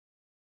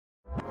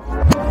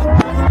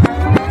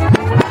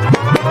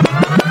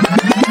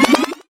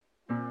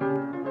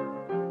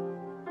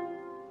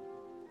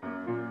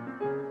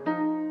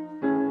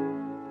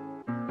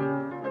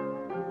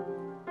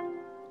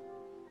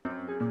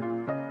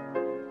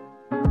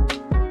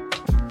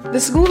The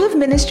School of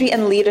Ministry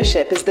and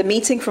Leadership is the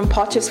meeting from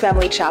Potter's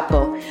Family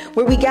Chapel,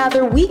 where we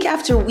gather week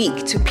after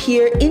week to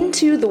peer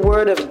into the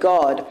Word of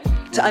God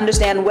to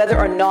understand whether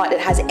or not it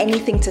has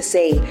anything to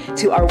say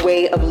to our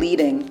way of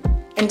leading.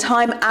 And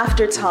time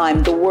after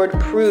time, the Word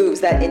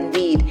proves that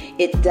indeed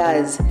it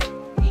does.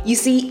 You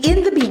see,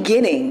 in the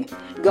beginning,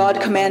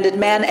 God commanded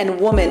man and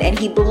woman, and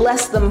He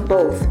blessed them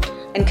both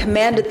and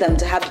commanded them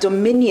to have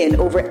dominion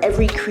over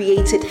every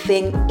created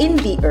thing in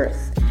the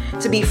earth,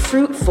 to be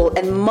fruitful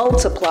and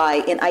multiply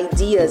in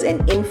ideas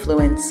and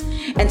influence,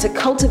 and to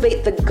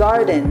cultivate the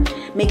garden,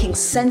 making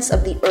sense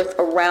of the earth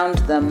around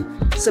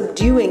them,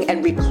 subduing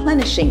and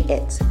replenishing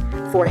it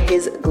for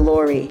His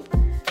glory.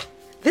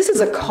 This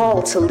is a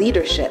call to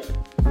leadership,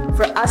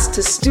 for us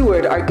to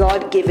steward our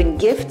God-given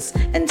gifts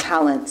and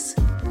talents.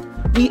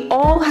 We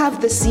all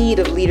have the seed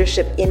of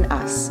leadership in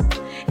us,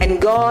 and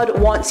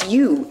God wants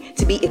you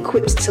to be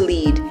equipped to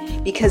lead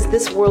because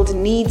this world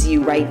needs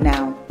you right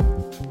now.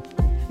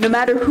 No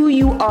matter who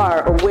you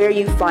are or where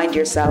you find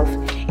yourself,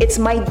 it's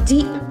my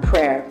deep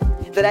prayer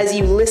that as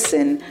you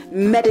listen,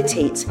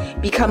 meditate,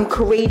 become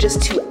courageous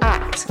to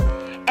act,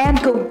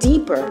 and go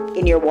deeper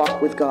in your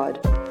walk with God.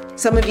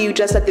 Some of you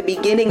just at the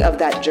beginning of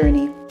that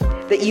journey,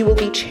 that you will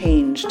be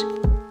changed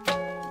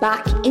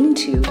back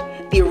into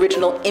the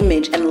original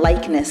image and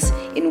likeness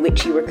in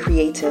which you were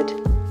created.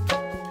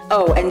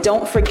 Oh, and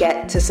don't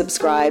forget to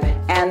subscribe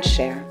and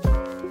share.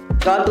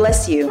 God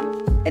bless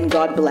you, and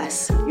God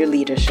bless your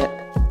leadership.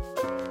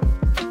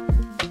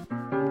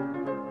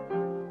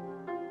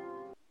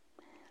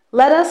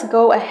 Let us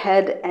go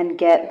ahead and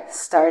get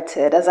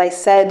started. As I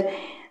said,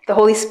 the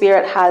Holy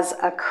Spirit has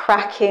a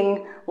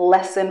cracking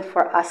lesson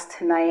for us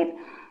tonight,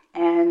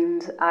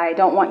 and I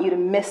don't want you to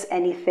miss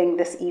anything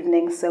this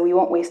evening, so we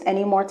won't waste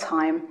any more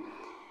time.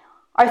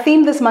 Our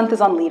theme this month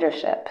is on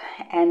leadership,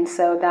 and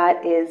so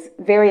that is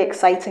very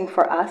exciting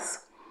for us.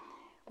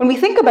 When we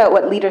think about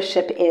what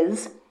leadership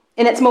is,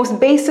 in its most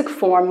basic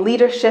form,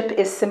 leadership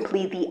is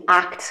simply the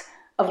act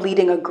of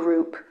leading a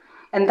group.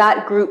 And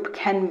that group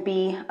can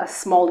be a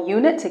small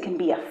unit, it can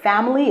be a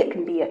family, it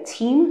can be a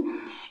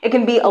team, it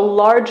can be a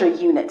larger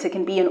unit, it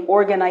can be an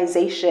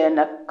organization,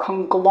 a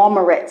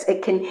conglomerate,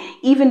 it can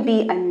even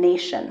be a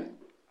nation.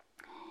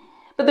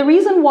 But the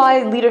reason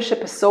why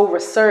leadership is so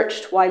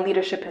researched, why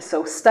leadership is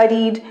so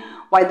studied,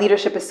 why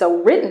leadership is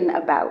so written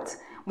about,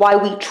 why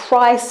we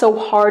try so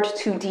hard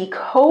to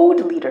decode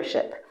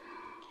leadership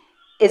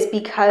is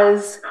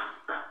because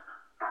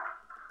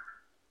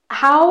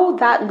how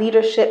that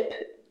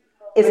leadership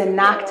is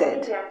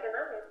enacted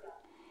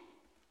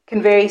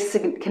can vary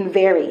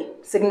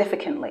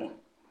significantly.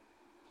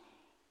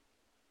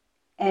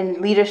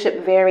 And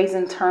leadership varies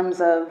in terms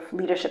of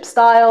leadership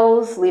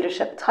styles,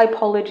 leadership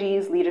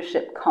typologies,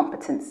 leadership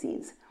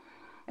competencies.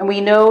 And we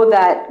know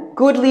that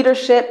good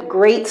leadership,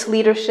 great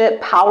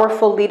leadership,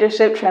 powerful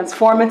leadership,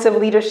 transformative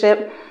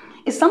leadership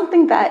is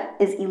something that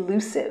is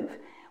elusive.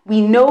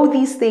 We know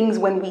these things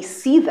when we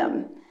see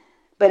them,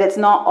 but it's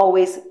not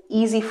always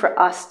easy for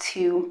us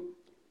to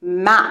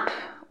map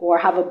or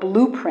have a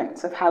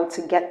blueprint of how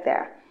to get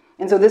there.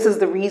 And so this is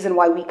the reason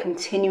why we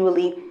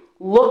continually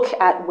look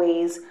at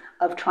ways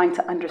of trying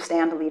to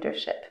understand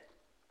leadership.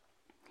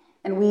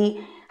 And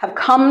we have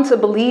come to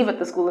believe at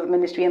the School of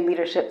Ministry and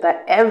Leadership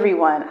that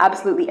everyone,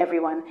 absolutely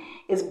everyone,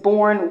 is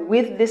born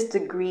with this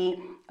degree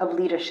of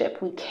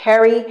leadership. We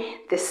carry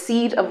the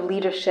seed of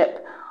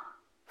leadership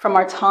from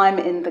our time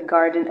in the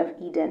Garden of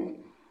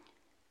Eden.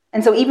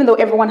 And so even though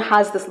everyone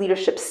has this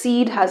leadership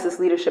seed, has this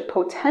leadership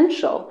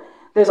potential,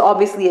 there's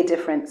obviously a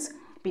difference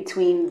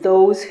between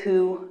those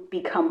who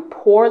become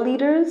poor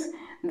leaders,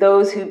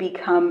 those who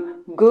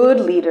become good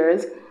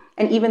leaders,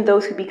 and even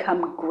those who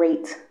become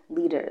great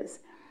leaders.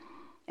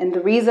 And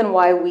the reason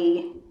why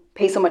we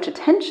pay so much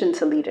attention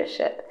to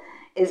leadership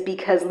is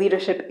because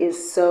leadership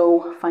is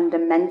so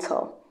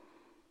fundamental.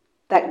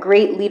 That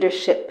great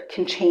leadership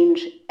can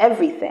change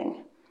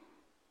everything,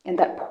 and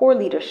that poor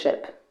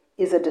leadership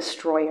is a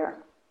destroyer.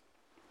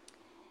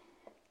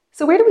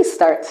 So where do we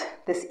start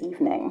this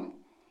evening?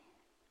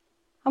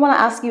 I want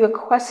to ask you a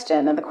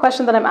question, and the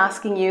question that I'm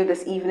asking you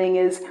this evening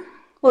is,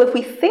 well, if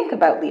we think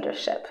about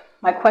leadership,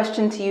 my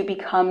question to you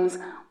becomes,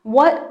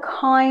 what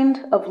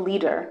kind of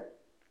leader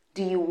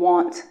do you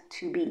want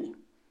to be?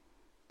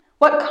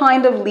 What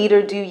kind of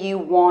leader do you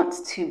want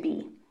to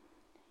be?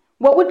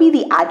 What would be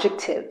the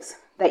adjectives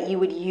that you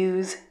would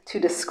use to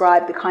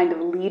describe the kind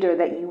of leader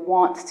that you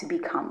want to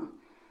become?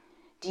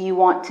 Do you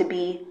want to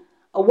be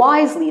a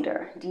wise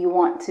leader? Do you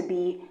want to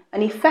be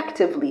an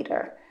effective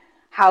leader?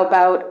 How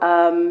about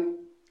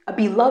a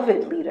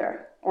beloved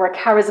leader or a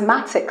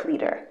charismatic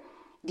leader?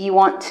 Do you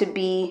want to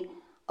be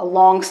a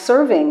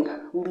long-serving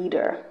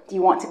leader? Do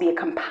you want to be a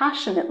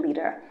compassionate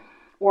leader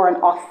or an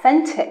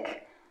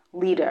authentic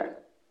leader?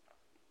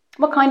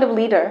 What kind of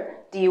leader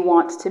do you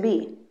want to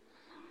be?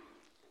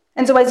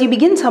 And so as you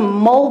begin to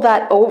mull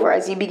that over,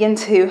 as you begin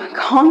to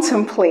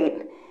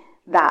contemplate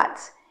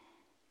that,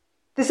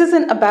 this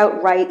isn't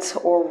about right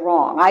or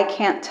wrong. I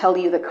can't tell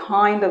you the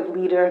kind of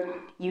leader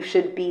you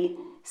should be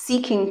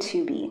seeking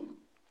to be.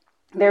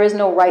 There is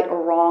no right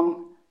or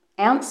wrong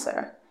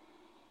answer.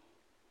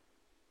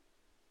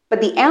 But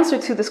the answer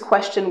to this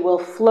question will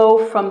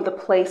flow from the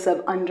place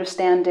of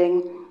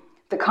understanding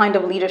the kind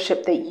of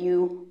leadership that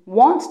you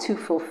want to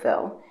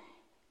fulfill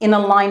in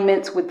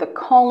alignment with the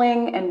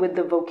calling and with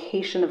the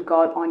vocation of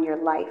God on your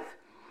life,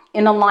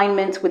 in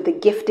alignment with the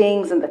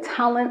giftings and the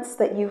talents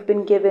that you've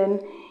been given,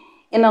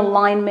 in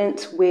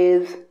alignment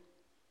with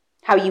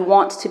how you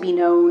want to be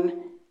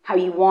known, how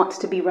you want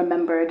to be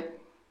remembered,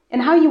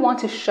 and how you want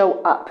to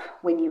show up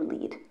when you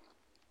lead.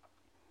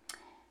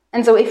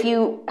 And so if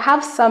you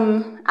have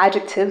some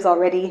adjectives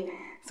already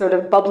sort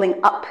of bubbling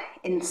up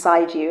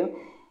inside you,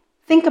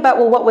 think about,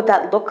 well, what would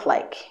that look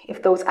like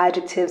if those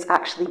adjectives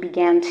actually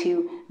began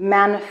to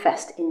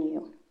manifest in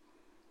you?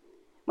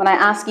 When I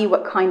ask you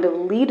what kind of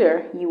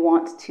leader you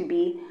want to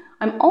be,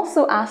 I'm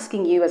also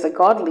asking you as a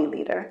godly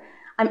leader,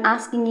 I'm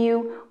asking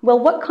you, well,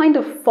 what kind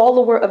of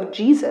follower of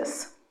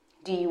Jesus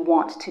do you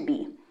want to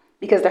be?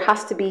 Because there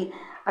has to be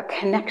a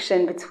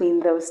connection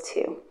between those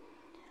two.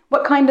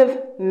 What kind of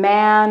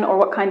man or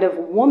what kind of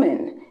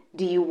woman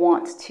do you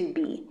want to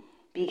be?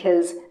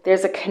 Because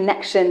there's a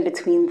connection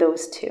between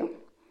those two.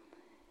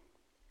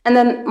 And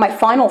then my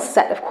final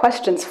set of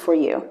questions for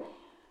you.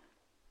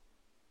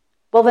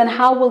 Well, then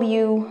how will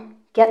you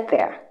get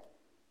there?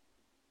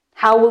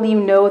 How will you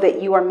know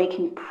that you are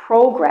making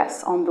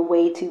progress on the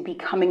way to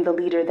becoming the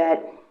leader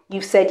that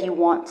you said you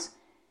want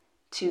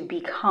to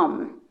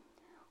become?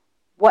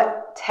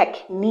 What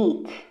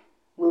technique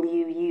will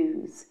you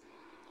use?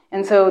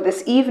 And so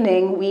this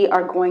evening, we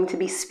are going to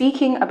be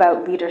speaking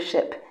about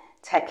leadership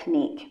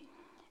technique.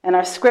 And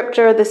our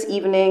scripture this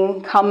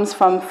evening comes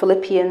from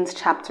Philippians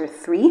chapter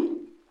 3,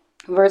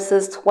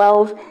 verses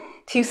 12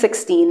 to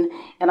 16,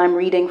 and I'm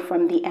reading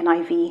from the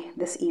NIV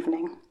this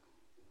evening.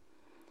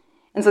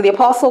 And so the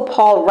Apostle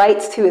Paul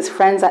writes to his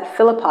friends at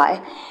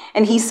Philippi,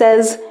 and he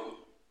says,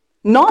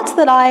 "Not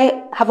that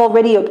I have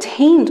already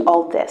obtained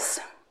all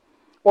this,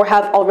 or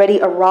have already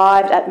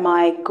arrived at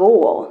my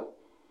goal,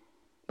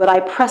 but I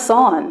press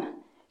on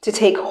to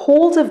take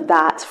hold of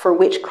that for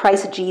which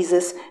Christ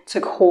Jesus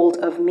took hold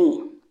of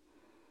me.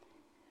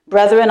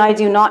 Brethren, I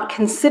do not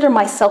consider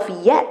myself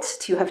yet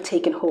to have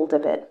taken hold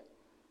of it.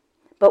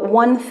 But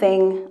one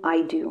thing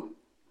I do,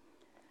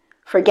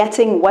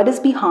 forgetting what is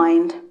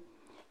behind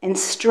and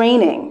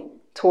straining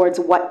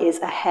towards what is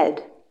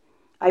ahead,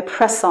 I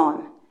press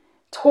on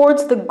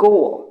towards the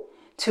goal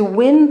to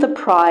win the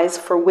prize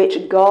for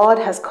which God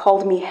has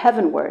called me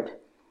heavenward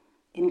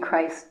in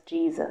Christ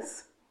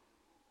Jesus."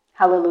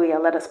 Hallelujah.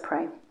 Let us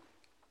pray.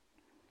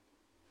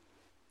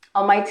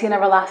 Almighty and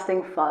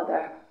everlasting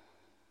Father,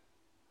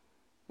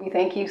 we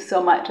thank you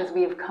so much as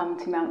we have come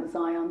to Mount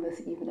Zion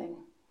this evening.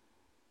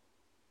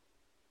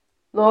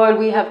 Lord,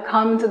 we have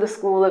come to the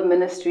School of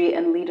Ministry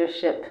and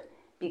Leadership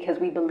because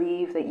we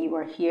believe that you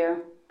are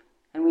here,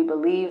 and we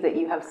believe that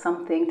you have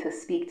something to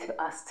speak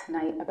to us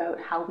tonight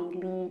about how we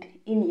lead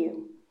in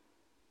you.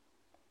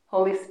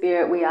 Holy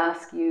Spirit, we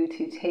ask you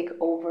to take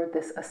over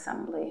this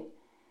assembly.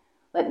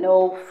 Let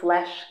no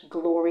flesh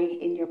glory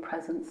in your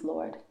presence,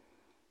 Lord.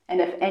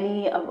 And if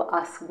any of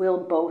us will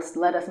boast,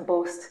 let us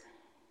boast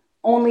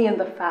only in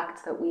the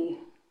fact that we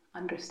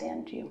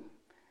understand you.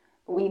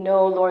 We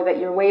know, Lord, that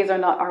your ways are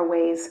not our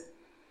ways.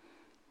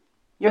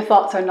 Your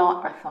thoughts are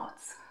not our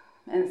thoughts.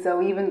 And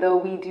so even though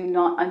we do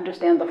not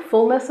understand the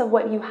fullness of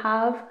what you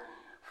have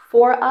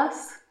for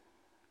us,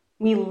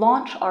 we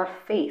launch our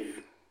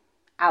faith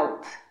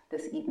out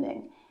this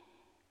evening.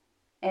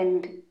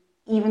 And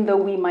even though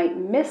we might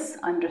miss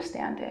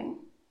understanding,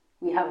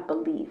 we have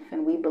belief.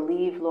 And we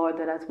believe, Lord,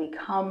 that as we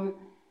come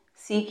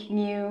seeking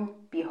you,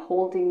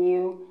 beholding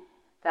you,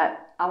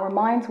 that our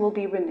minds will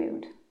be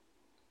renewed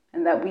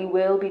and that we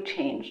will be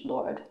changed,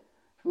 Lord,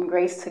 from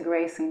grace to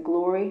grace and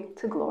glory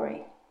to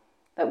glory,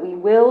 that we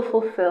will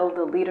fulfill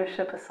the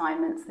leadership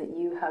assignments that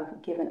you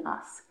have given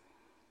us.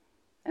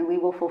 And we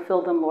will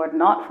fulfill them, Lord,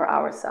 not for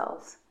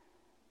ourselves,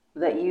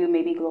 but that you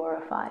may be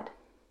glorified.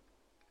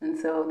 And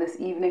so this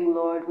evening,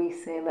 Lord, we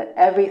say, let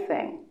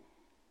everything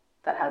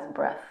that has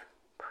breath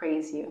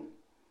praise you.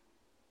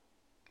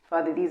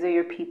 Father, these are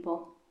your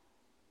people.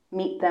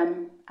 Meet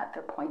them at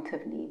their point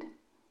of need.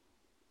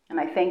 And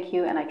I thank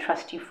you and I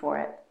trust you for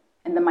it.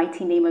 In the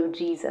mighty name of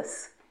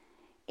Jesus,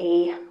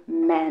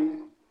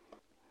 amen.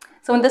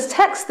 So in this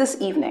text this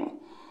evening,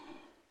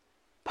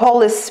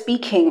 Paul is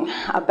speaking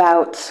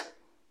about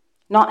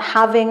not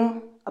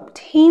having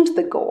obtained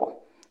the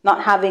goal,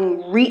 not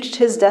having reached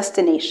his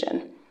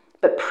destination,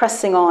 but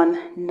pressing on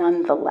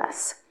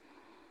nonetheless.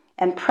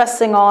 And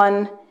pressing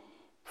on,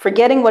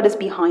 forgetting what is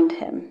behind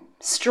him,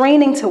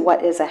 straining to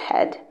what is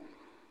ahead,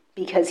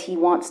 because he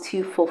wants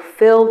to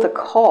fulfill the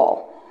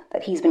call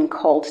that he's been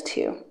called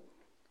to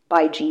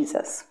by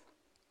Jesus.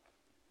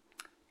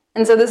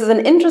 And so this is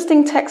an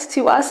interesting text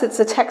to us. It's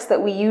a text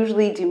that we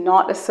usually do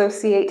not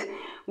associate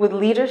with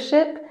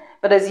leadership,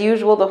 but as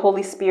usual, the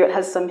Holy Spirit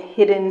has some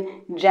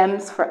hidden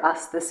gems for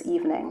us this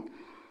evening.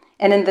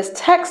 And in this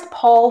text,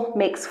 Paul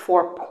makes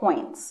 4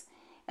 points.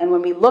 And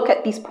when we look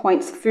at these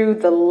points through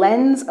the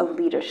lens of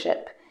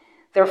leadership,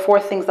 there are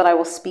 4 things that I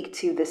will speak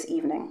to this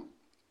evening.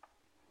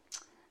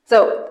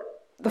 So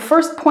the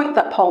first point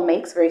that Paul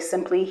makes, very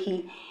simply,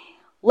 he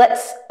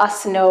lets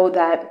us know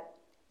that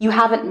you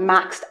haven't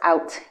maxed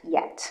out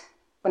yet.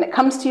 When it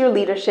comes to your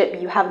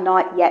leadership, you have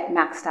not yet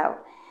maxed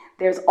out.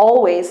 There's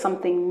always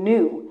something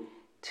new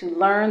to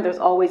learn. There's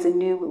always a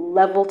new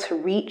level to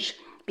reach,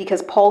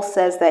 because Paul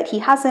says that he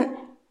hasn't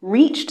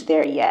reached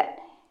there yet.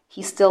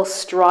 He's still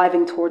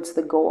striving towards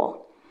the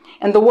goal.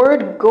 And the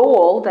word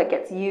goal that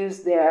gets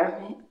used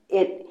there,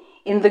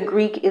 in the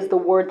Greek is the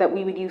word that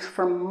we would use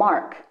for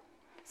mark.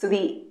 So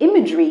the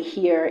imagery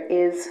here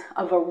is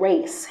of a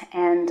race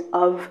and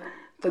of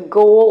the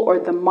goal or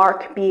the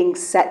mark being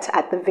set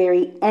at the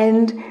very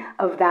end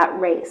of that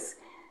race.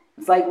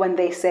 It's like when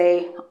they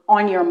say,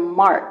 on your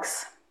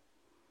marks,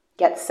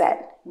 get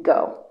set,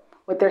 go.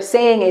 What they're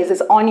saying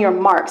is on your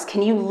marks,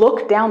 can you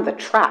look down the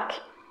track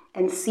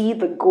and see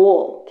the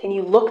goal? Can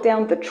you look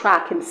down the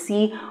track and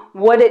see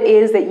what it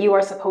is that you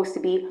are supposed to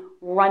be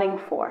running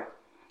for?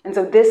 And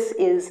so this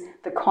is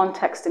the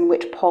context in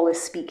which Paul is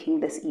speaking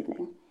this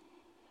evening.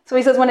 So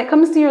he says, when it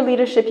comes to your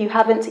leadership, you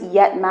haven't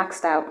yet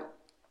maxed out.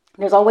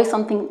 There's always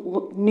something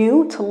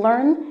new to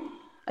learn,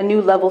 a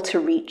new level to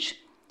reach,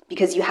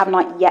 because you have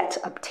not yet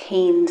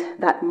obtained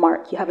that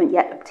mark. You haven't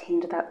yet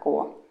obtained that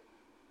goal.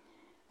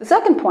 The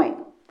second point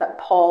that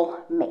Paul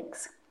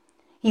makes,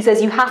 he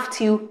says you have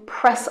to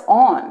press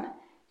on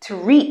to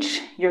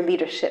reach your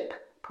leadership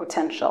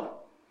potential,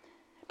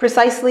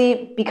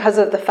 precisely because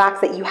of the fact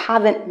that you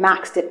haven't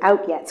maxed it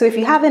out yet. So if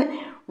you haven't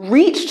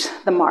reached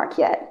the mark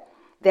yet,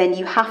 then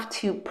you have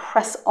to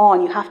press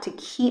on. You have to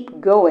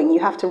keep going. You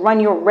have to run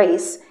your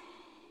race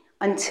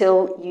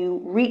until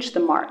you reach the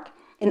mark.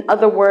 In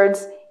other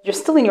words, you're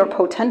still in your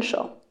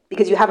potential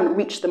because you haven't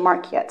reached the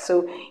mark yet.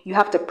 So you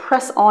have to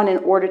press on in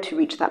order to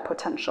reach that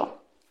potential.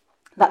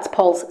 That's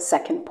Paul's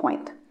second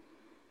point.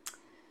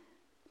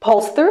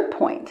 Paul's third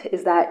point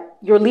is that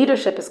your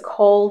leadership is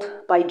called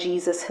by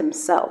Jesus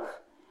himself.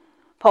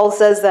 Paul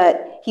says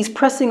that he's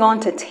pressing on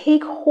to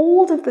take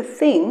hold of the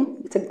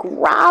thing, to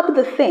grab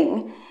the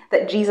thing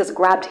that Jesus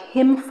grabbed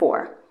him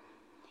for.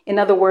 In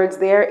other words,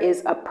 there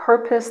is a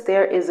purpose,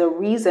 there is a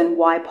reason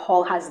why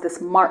Paul has this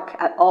mark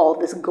at all,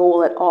 this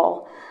goal at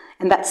all.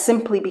 And that's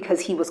simply because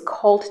he was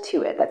called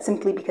to it. That's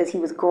simply because he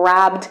was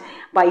grabbed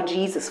by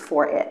Jesus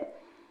for it.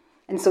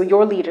 And so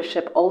your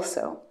leadership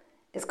also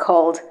is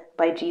called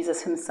by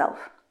Jesus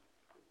himself.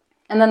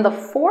 And then the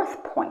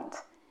fourth point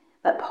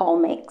that Paul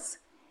makes,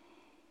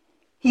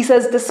 he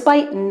says,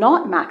 despite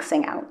not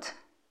maxing out,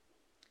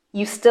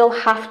 you still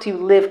have to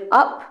live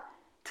up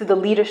to the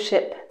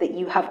leadership that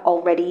you have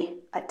already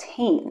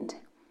attained.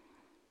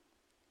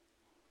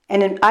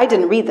 And I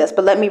didn't read this,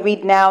 but let me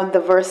read now the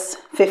verse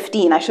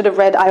 15.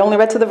 I only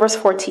read to the verse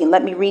 14.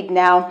 Let me read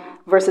now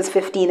verses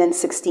 15 and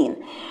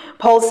 16.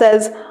 Paul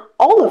says,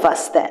 all of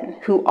us then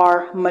who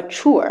are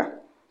mature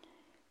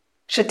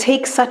should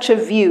take such a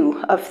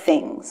view of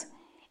things.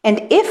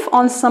 And if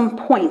on some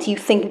point you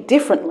think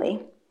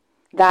differently,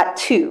 that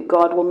too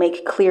God will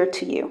make clear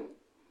to you.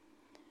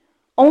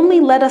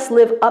 Only let us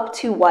live up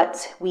to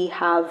what we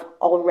have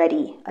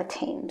already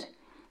attained.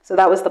 So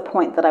that was the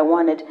point that I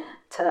wanted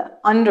to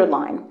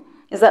underline,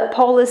 is that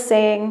Paul is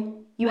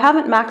saying, you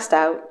haven't maxed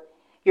out,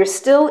 you're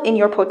still in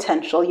your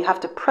potential, you have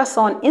to press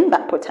on in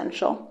that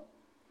potential.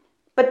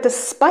 But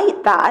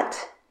despite that,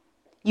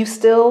 you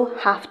still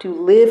have to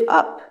live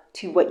up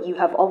to what you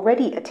have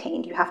already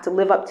attained. You have to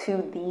live up to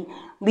the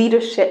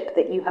leadership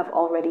that you have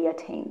already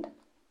attained.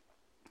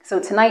 So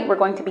tonight we're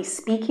going to be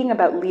speaking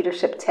about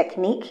leadership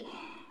technique.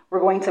 We're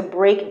going to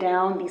break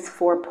down these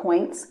 4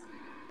 points,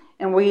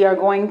 and we are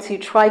going to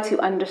try to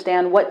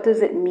understand what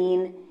does it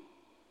mean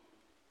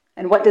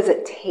and what does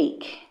it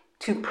take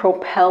to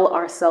propel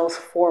ourselves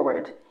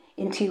forward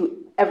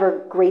into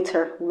ever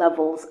greater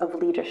levels of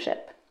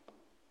leadership.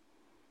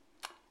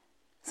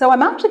 So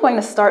I'm actually going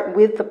to start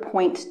with the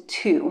point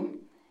 2,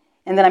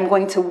 and then I'm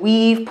going to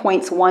weave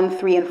points 1,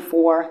 3, and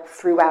 4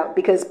 throughout,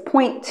 because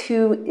point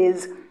 2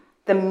 is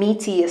the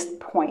meatiest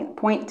point.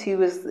 Point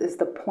 2 is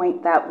the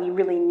point that we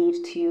really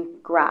need to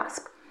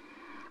grasp.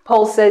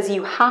 Paul says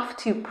you have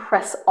to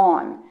press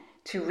on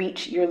to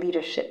reach your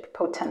leadership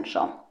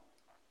potential.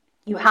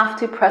 You have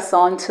to press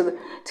on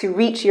to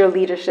reach your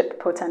leadership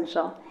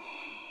potential.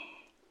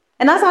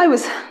 And as I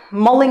was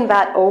mulling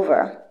that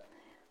over,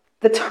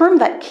 the term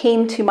that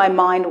came to my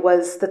mind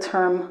was the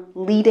term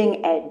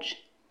leading edge.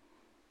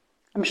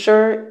 I'm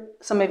sure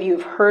some of you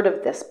have heard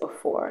of this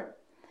before.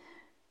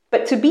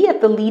 But to be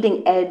at the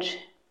leading edge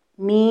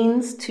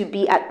means to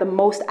be at the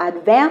most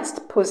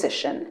advanced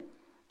position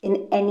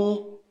in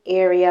any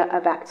area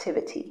of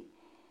activity.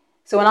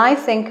 So when I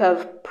think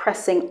of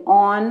pressing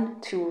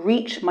on to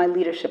reach my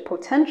leadership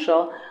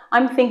potential,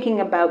 I'm thinking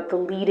about the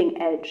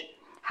leading edge.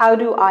 How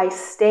do I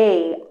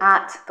stay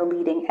at the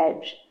leading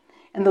edge?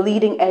 And the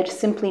leading edge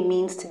simply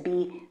means to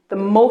be the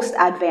most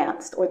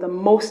advanced or the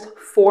most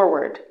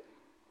forward,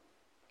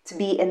 to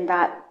be in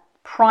that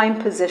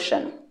prime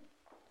position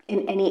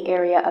in any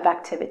area of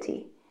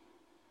activity.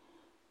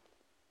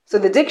 So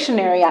the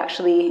dictionary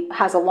actually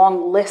has a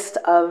long list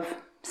of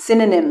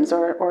synonyms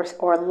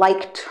or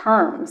like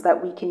terms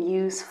that we can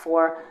use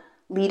for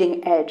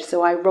leading edge.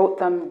 So I wrote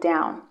them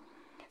down.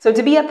 So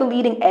to be at the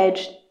leading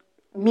edge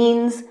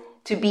means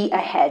to be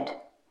ahead.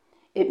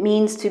 It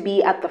means to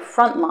be at the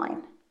front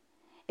line.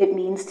 It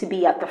means to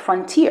be at the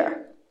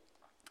frontier.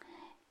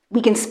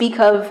 We can speak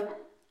of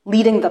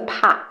leading the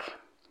pack.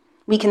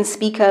 We can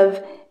speak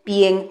of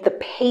being the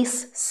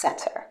pace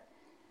setter.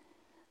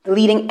 The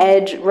leading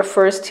edge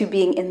refers to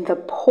being in the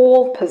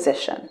pole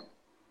position.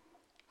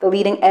 The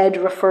leading edge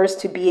refers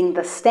to being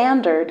the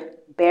standard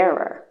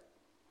bearer.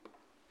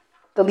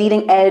 The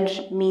leading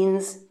edge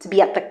means to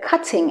be at the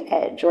cutting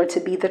edge or to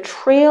be the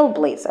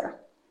trailblazer.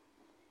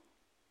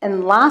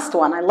 And last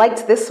one, I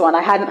liked this one.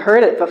 I hadn't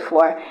heard it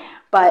before,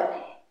 but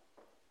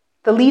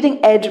the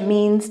leading edge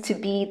means to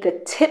be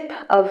the tip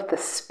of the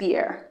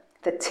spear.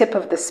 The tip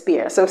of the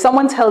spear. So if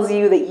someone tells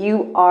you that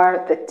you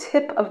are the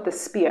tip of the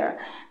spear,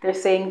 they're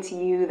saying to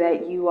you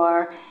that you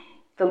are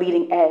the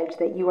leading edge,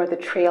 that you are the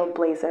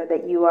trailblazer,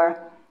 that you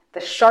are the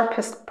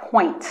sharpest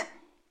point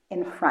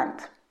in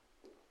front.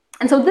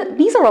 And so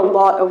these are a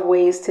lot of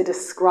ways to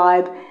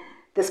describe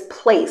this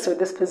place or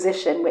this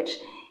position which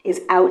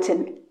is out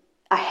and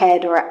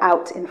ahead or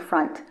out in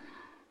front.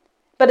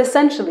 But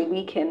essentially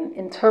we can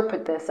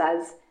interpret this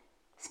as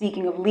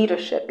speaking of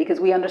leadership, because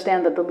we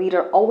understand that the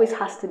leader always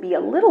has to be a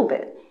little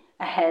bit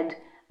ahead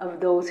of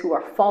those who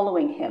are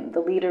following him. The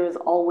leader is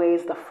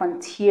always the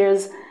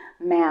frontier's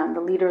man. The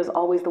leader is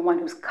always the one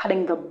who's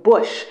cutting the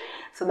bush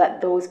so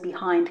that those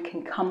behind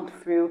can come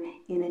through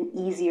in an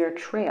easier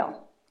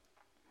trail.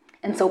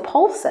 And so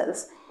Paul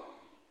says,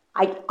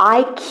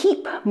 I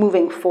keep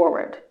moving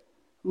forward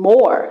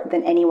more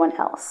than anyone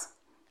else.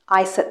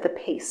 I set the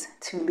pace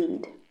to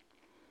lead.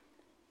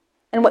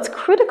 And what's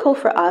critical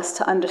for us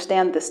to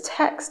understand this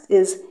text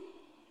is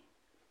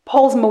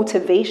Paul's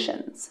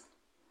motivations.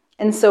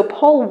 And so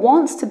Paul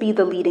wants to be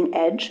the leading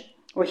edge,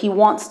 or he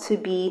wants to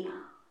be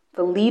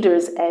the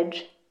leader's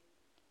edge,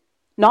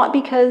 not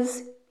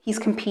because he's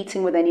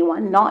competing with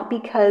anyone, not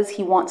because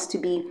he wants to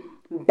be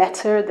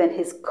better than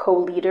his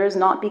co-leaders,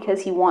 not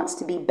because he wants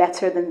to be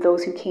better than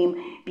those who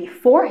came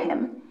before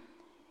him.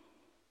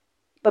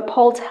 But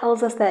Paul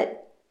tells us that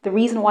the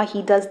reason why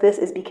he does this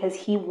is because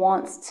he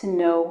wants to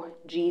know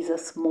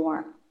Jesus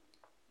more.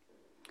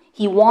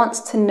 He wants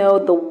to know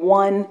the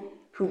one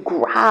who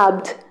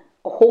grabbed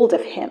a hold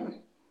of him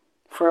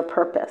for a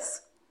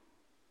purpose.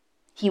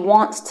 He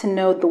wants to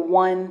know the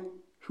one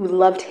who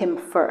loved him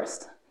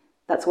first.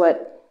 That's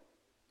what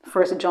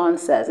 1 John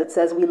says. It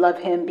says we love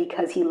him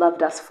because he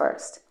loved us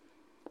first.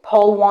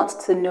 Paul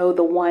wants to know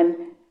the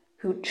one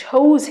who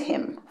chose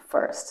him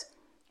first.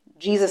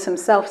 Jesus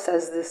himself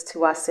says this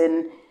to us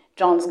in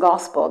John's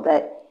Gospel,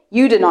 that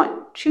you did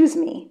not choose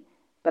me,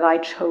 but I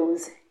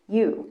chose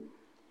you.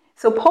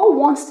 So Paul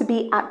wants to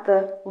be at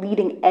the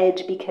leading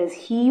edge because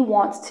he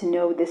wants to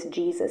know this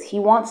Jesus. He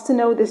wants to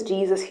know this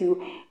Jesus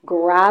who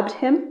grabbed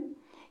him.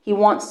 He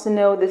wants to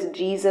know this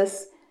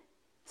Jesus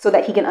so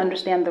that he can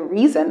understand the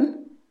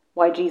reason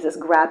why Jesus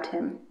grabbed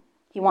him.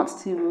 He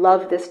wants to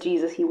love this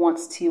Jesus. He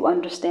wants to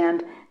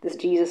understand this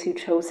Jesus who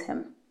chose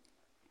him.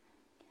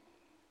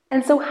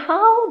 And so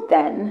how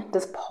then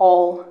does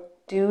Paul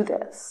do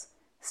this?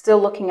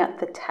 Still looking at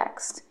the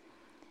text.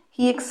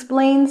 He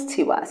explains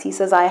to us, he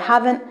says, I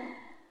haven't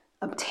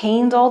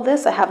obtained all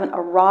this, I haven't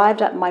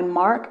arrived at my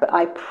mark, but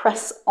I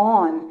press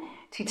on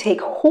to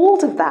take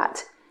hold of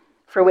that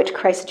for which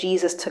Christ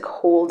Jesus took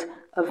hold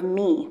of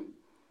me.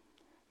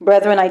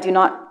 Brethren, I do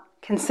not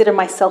consider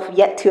myself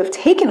yet to have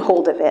taken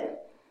hold of it,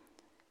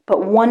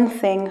 but one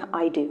thing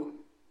I do.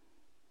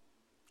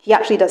 He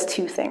actually does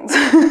two things.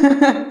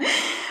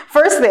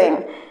 First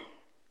thing,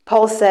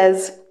 Paul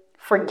says,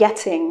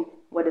 forgetting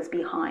what is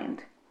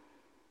behind.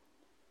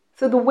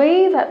 So the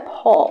way that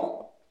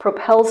Paul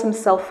propels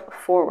himself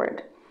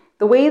forward,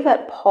 the way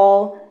that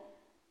Paul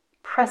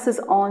presses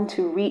on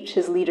to reach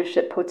his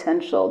leadership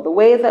potential, the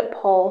way that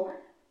Paul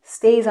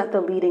stays at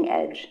the leading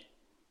edge,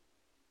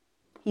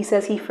 he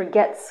says he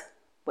forgets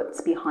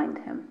what's behind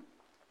him.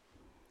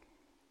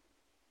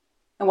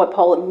 And what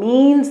Paul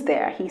means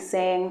there, he's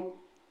saying,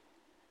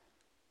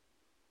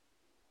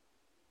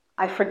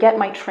 I forget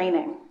my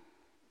training.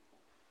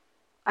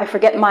 I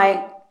forget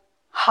my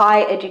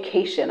high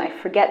education. I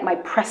forget my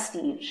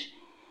prestige.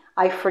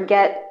 I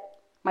forget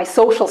my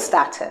social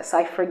status.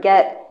 I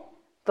forget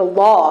the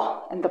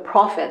law and the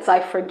prophets. I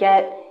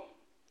forget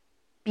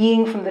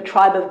being from the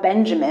tribe of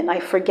Benjamin. I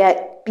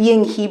forget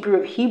being Hebrew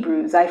of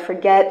Hebrews. I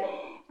forget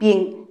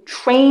being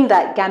trained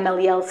at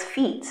Gamaliel's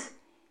feet.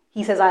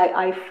 He says,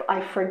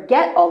 I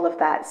forget all of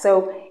that.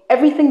 So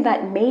everything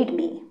that made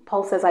me,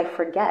 Paul says, I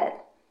forget.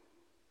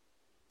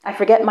 I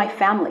forget my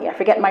family. I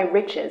forget my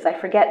riches. I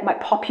forget my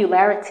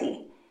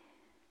popularity.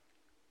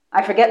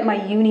 I forget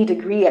my uni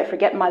degree. I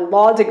forget my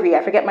law degree.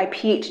 I forget my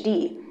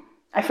PhD.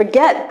 I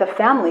forget the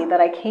family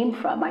that I came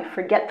from. I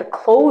forget the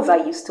clothes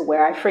I used to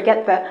wear. I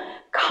forget the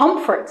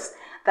comforts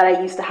that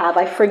I used to have.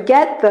 I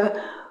forget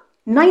the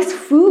nice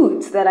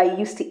foods that I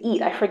used to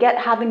eat. I forget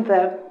having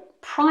the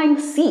prime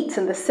seats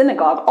in the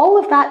synagogue. All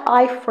of that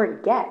I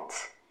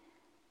forget.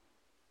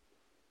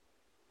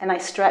 And I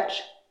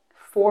stretch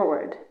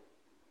forward.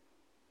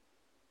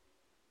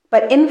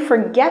 But in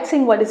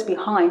forgetting what is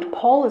behind,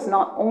 Paul is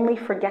not only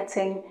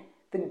forgetting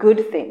the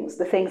good things,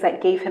 the things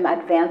that gave him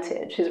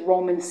advantage, his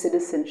Roman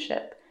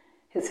citizenship,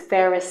 his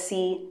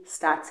Pharisee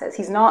status.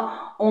 He's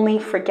not only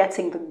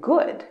forgetting the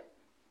good,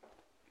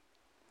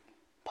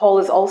 Paul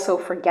is also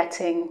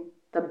forgetting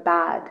the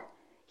bad.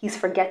 He's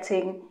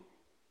forgetting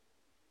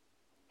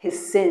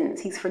his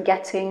sins. He's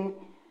forgetting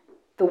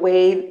the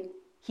way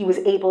he was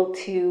able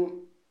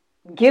to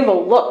give a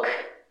look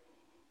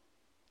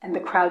and the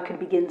crowd could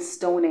begin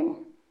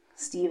stoning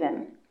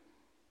Stephen.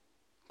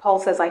 Paul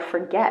says, I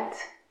forget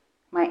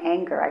my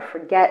anger. I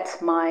forget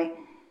my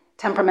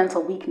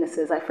temperamental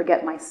weaknesses. I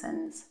forget my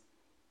sins.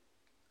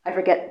 I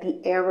forget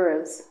the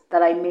errors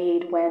that I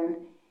made when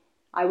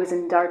I was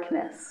in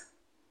darkness,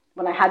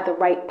 when I had the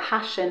right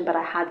passion, but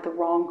I had the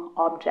wrong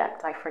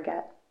object. I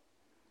forget.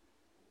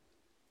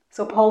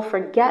 So Paul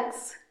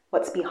forgets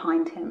what's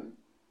behind him,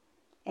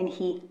 and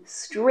he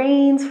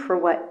strains for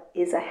what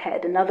is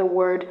ahead. In other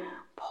words,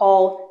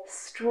 Paul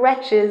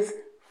stretches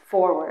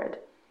forward.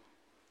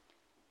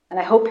 And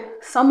I hope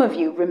some of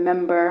you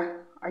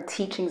remember our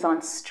teachings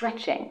on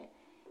stretching.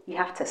 You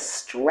have to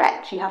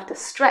stretch. You have to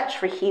stretch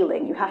for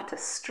healing. You have to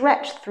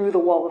stretch through the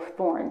wall of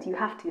thorns. You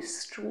have to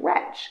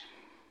stretch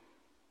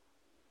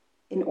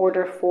in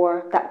order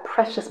for that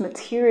precious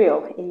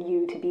material in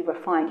you to be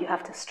refined. You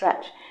have to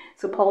stretch.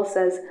 So Paul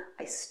says,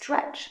 I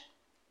stretch.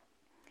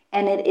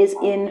 And it is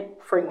in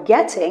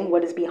forgetting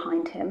what is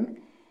behind him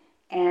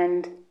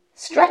and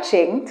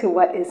stretching to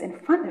what is in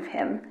front of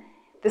him.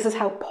 This is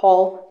how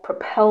Paul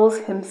propels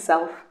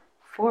himself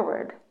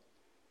forward.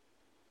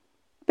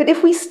 But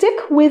if we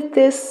stick with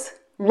this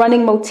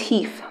running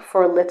motif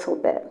for a little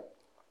bit,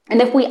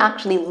 and if we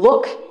actually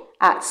look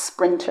at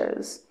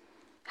sprinters,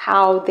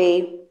 how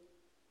they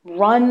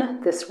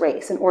run this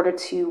race in order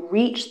to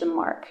reach the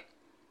mark,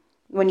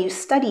 when you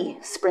study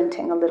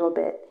sprinting a little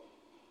bit,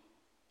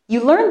 you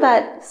learn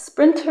that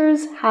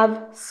sprinters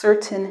have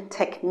certain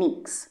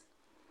techniques.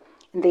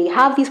 And they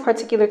have these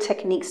particular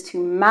techniques to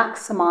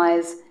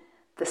maximize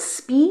the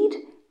speed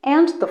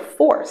and the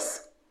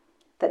force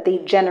that they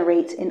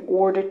generate in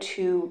order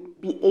to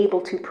be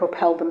able to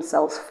propel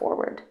themselves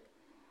forward.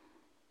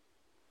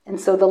 And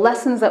so the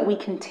lessons that we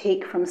can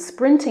take from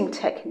sprinting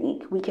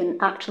technique, we can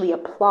actually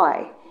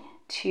apply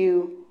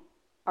to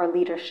our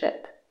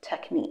leadership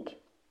technique.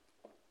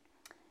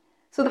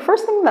 So the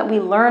first thing that we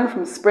learn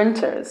from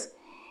sprinters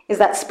is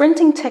that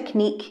sprinting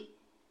technique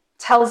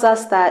tells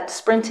us that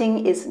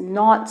sprinting is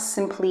not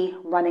simply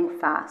running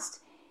fast.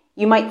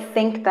 You might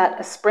think that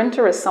a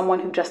sprinter is someone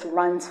who just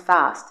runs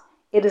fast.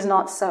 It is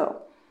not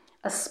so.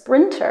 A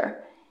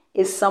sprinter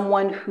is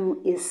someone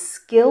who is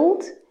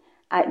skilled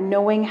at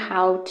knowing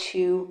how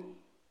to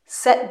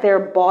set their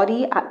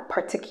body at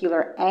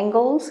particular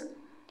angles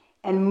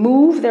and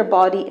move their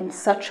body in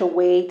such a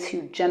way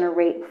to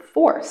generate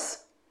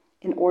force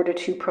in order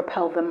to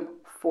propel them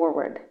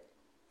forward.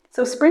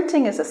 So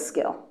sprinting is a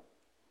skill.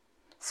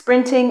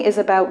 Sprinting is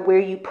about where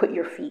you put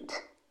your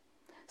feet.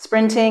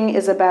 Sprinting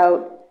is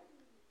about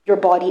your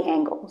body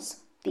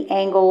angles, the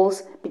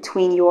angles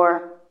between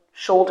your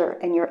shoulder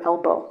and your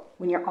elbow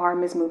when your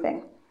arm is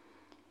moving.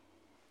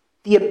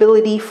 The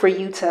ability for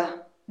you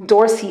to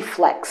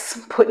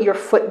dorsiflex, put your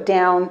foot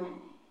down,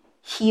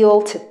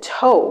 heel to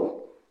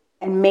toe,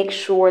 and make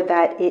sure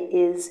that it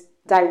is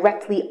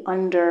directly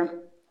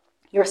under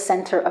your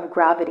center of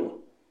gravity.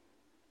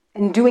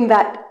 And doing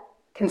that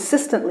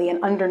consistently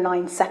in under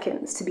 9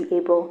 seconds to be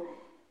able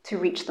to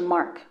reach the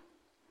mark.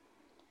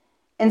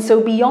 And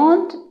so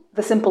beyond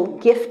the simple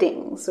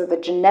giftings or the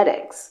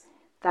genetics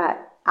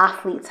that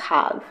athletes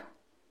have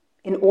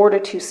in order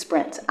to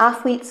sprint,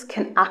 athletes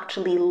can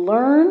actually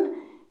learn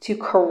to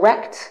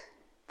correct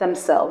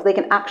themselves. They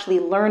can actually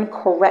learn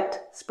correct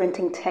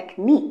sprinting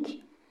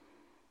technique.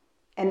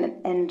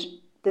 And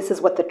this is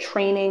what the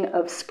training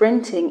of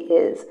sprinting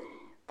is,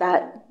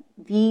 that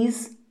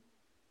these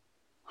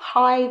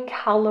high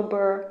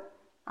caliber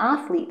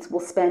athletes will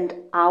spend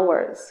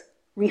hours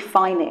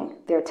refining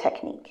their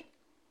technique.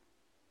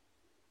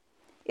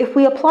 If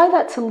we apply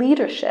that to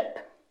leadership,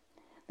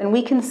 then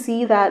we can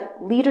see that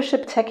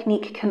leadership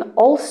technique can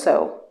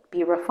also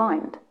be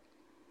refined.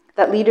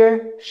 That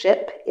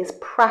leadership is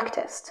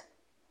practiced.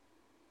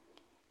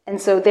 And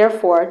so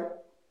therefore,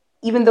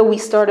 even though we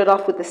started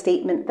off with the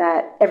statement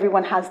that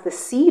everyone has the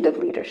seed of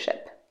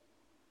leadership,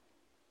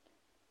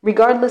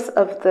 regardless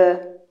of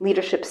the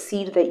leadership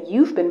seed that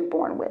you've been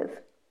born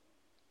with,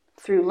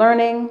 through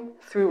learning,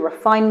 through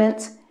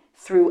refinement,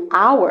 through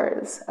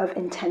hours of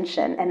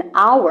intention and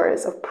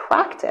hours of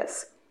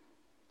practice,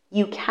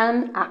 you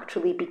can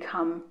actually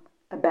become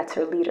a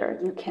better leader.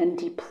 You can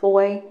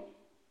deploy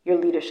your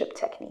leadership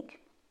technique.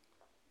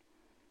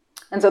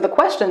 And so the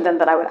question then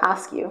that I would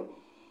ask you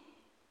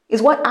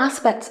is, what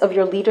aspects of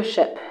your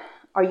leadership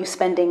are you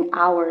spending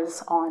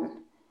hours on?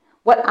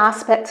 What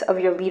aspects of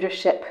your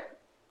leadership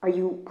are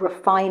you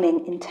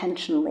refining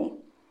intentionally?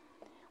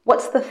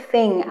 What's the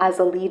thing as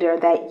a leader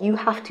that you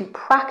have to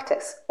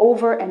practice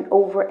over and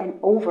over and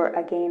over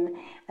again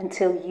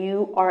until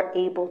you are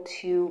able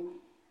to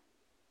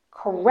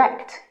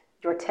correct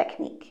your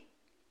technique?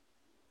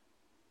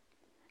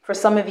 For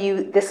some of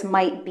you, this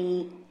might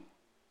be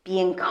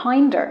being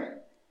kinder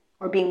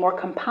or being more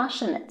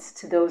compassionate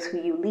to those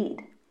who you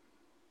lead.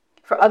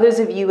 For others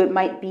of you, it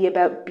might be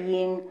about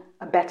being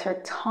a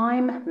better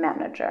time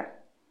manager.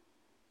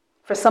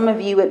 For some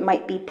of you, it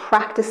might be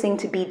practicing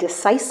to be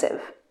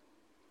decisive.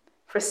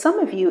 For some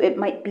of you, it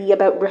might be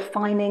about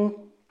refining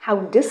how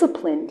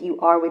disciplined you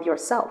are with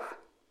yourself.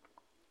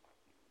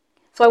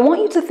 So I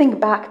want you to think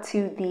back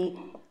to the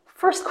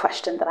first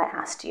question that I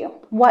asked you.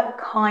 What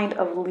kind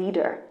of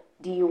leader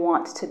do you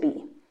want to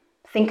be?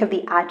 Think of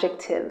the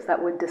adjectives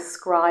that would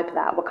describe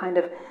that. What kind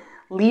of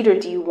leader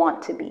do you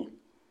want to be?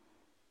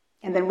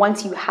 And then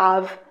once you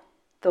have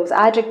those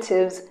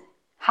adjectives,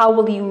 how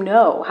will you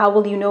know? How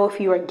will you know if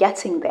you are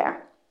getting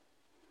there?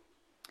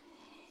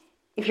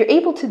 If you're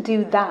able to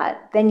do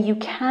that, then you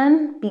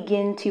can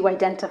begin to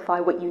identify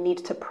what you need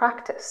to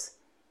practice.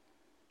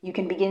 You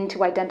can begin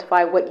to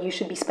identify what you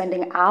should be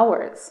spending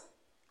hours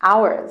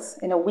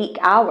in a week,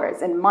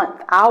 hours in a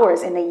month,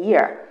 hours in a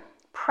year,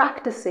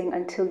 practicing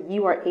until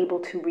you are able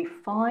to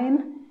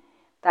refine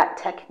that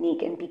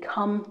technique and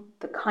become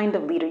the kind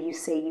of leader you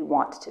say you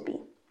want to be.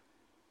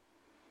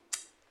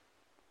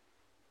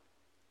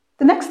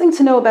 The next thing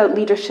to know about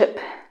leadership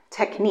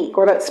technique,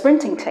 or about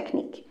sprinting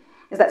technique,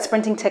 is that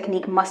sprinting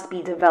technique must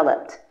be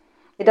developed.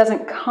 It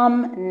doesn't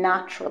come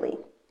naturally.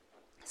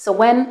 So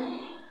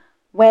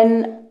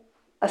when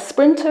a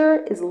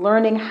sprinter is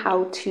learning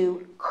how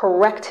to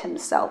correct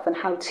himself and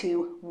how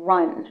to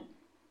run,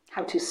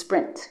 how to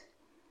sprint,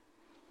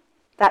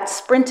 that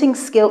sprinting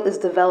skill is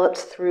developed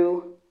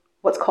through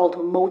what's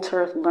called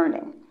motor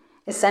learning.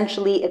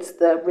 Essentially, it's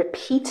the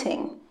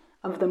repeating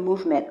of the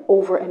movement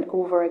over and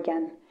over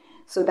again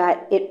so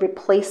that it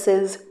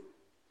replaces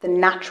the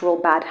natural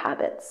bad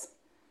habits.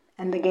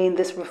 And again,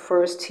 this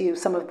refers to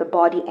some of the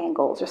body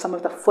angles or some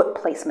of the foot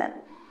placement.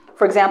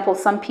 For example,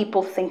 some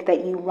people think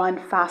that you run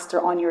faster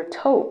on your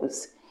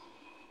toes.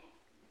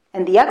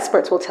 And the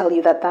experts will tell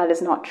you that that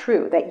is not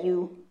true, that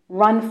you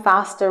run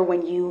faster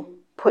when you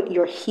put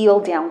your heel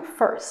down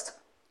first.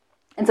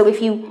 And so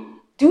if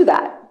you do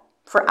that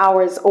for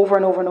hours over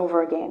and over and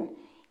over again,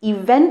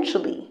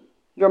 eventually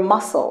your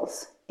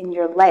muscles in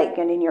your leg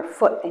and in your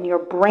foot and your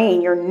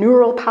brain, your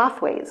neural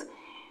pathways,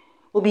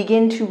 will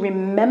begin to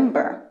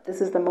remember,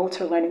 this is the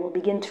motor learning, will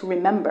begin to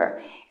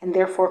remember and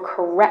therefore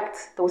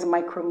correct those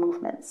micro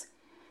movements.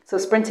 So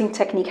sprinting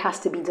technique has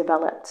to be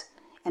developed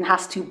and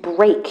has to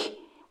break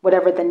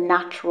whatever the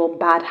natural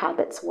bad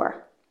habits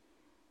were.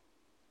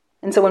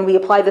 And so when we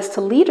apply this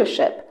to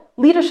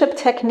leadership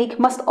technique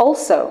must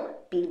also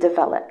be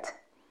developed.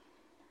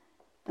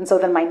 And so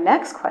then my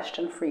next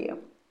question for you,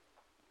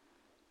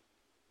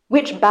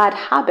 which bad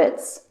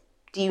habits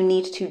do you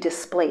need to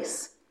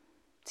displace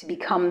to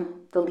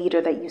become the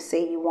leader that you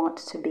say you want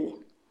to be?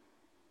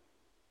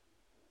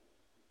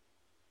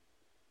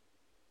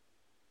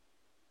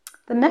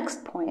 The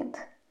next point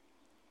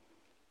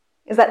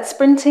is that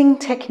sprinting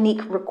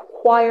technique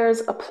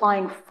requires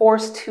applying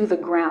force to the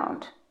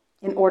ground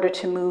in order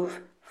to move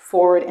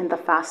forward in the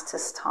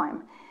fastest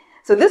time.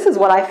 So this is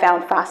what I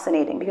found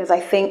fascinating, because I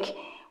think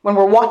when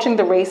we're watching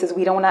the races,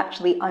 we don't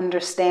actually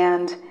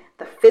understand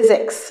the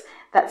physics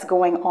that's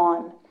going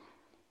on.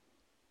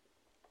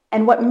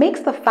 And what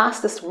makes the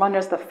fastest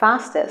runners the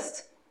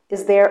fastest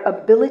is their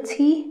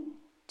ability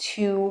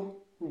to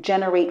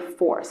generate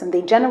force. And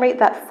they generate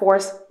that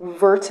force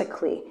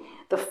vertically.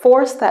 The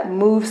force that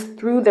moves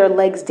through their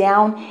legs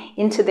down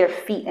into their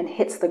feet and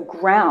hits the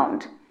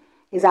ground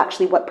is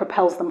actually what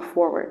propels them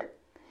forward.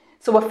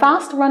 So a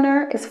fast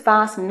runner is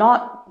fast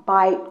not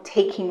by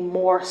taking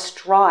more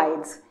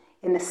strides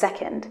in a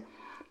second,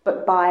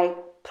 but by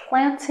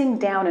planting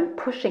down and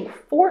pushing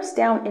force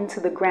down into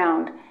the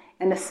ground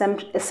and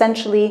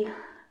essentially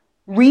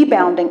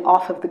rebounding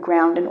off of the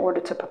ground in order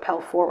to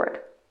propel forward.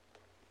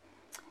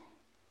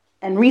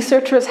 And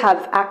researchers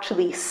have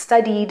actually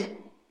studied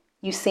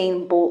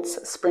Usain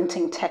Bolt's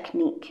sprinting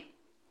technique.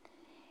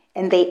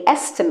 And they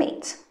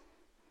estimate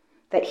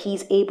that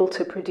he's able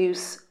to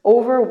produce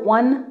over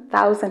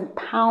 1,000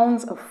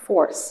 pounds of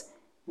force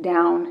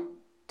down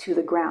to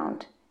the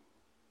ground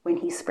when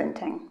he's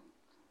sprinting.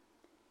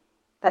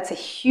 That's a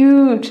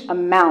huge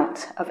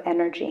amount of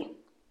energy.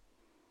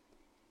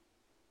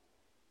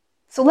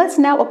 So let's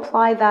now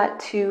apply that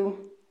to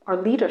our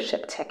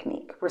leadership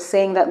technique. We're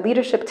saying that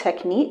leadership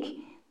technique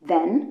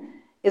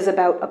then is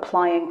about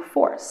applying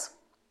force.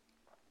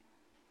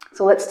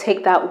 So let's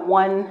take that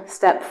one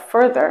step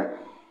further.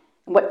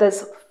 What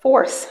does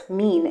force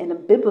mean in a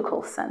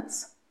biblical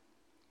sense?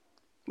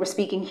 We're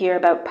speaking here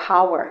about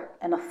power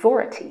and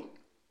authority.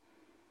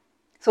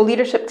 So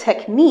leadership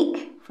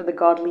technique for the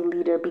godly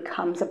leader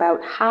becomes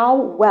about how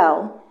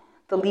well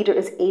the leader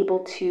is able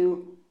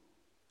to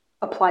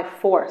apply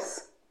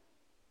force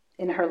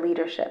in her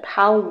leadership.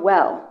 How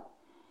well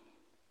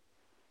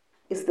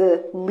is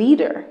the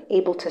leader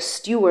able to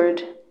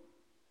steward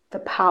the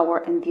power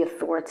and the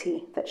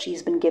authority that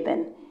she's been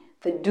given?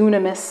 The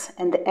dunamis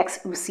and the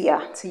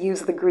exousia, to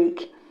use the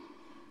Greek.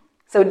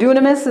 So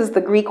dunamis is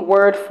the Greek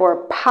word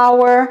for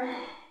power.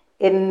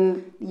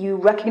 You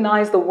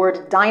recognize the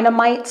word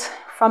dynamite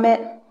from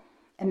it.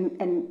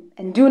 And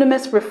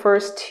dunamis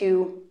refers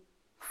to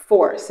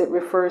force. It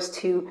refers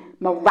to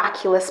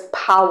miraculous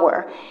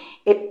power.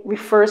 It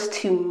refers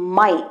to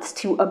might,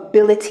 to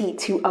ability,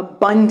 to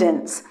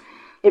abundance.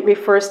 It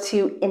refers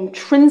to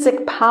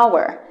intrinsic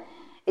power.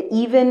 It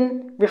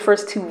even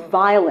refers to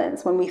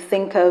violence when we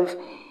think of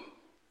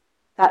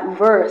that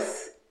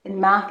verse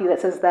in Matthew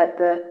that says that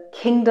the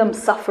kingdom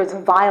suffers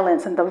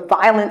violence and the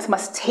violence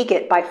must take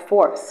it by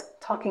force,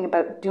 talking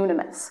about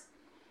dunamis.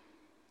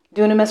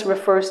 Dunamis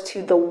refers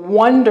to the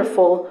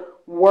wonderful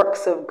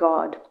works of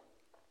God.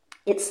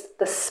 It's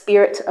the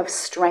spirit of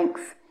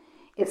strength.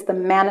 It's the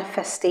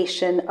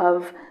manifestation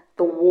of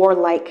the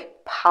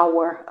warlike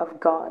power of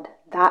God.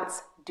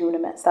 That's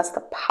dunamis. That's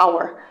the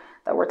power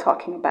that we're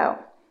talking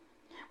about.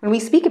 When we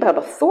speak about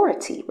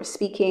authority, we're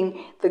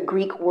speaking the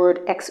Greek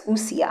word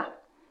exousia.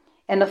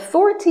 And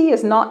authority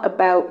is not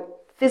about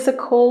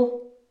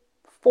physical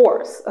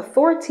force.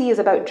 Authority is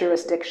about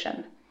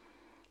jurisdiction.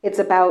 It's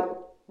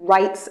about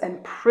rights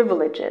and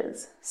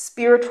privileges,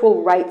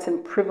 spiritual rights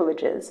and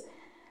privileges,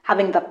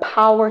 having the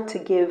power to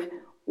give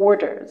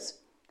orders.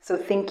 So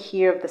think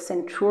here of the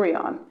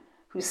centurion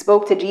who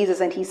spoke to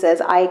Jesus and he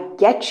says, I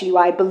get you,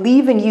 I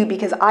believe in you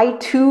because I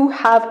too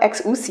have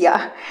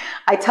exousia.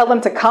 I tell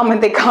them to come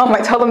and they come,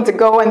 I tell them to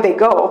go and they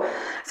go.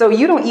 So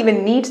you don't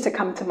even need to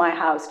come to my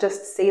house,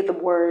 just say the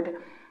word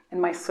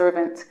and my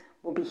servant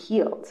will be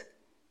healed.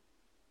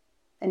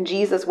 And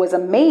Jesus was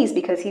amazed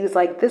because he was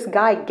like, this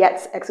guy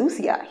gets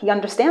exousia, he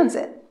understands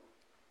it.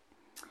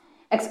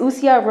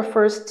 Exousia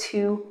refers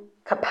to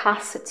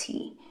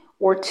capacity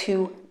or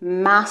to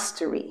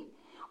mastery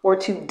or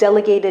to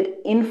delegated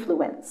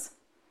influence.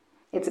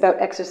 It's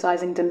about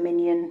exercising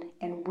dominion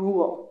and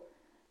rule,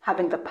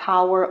 having the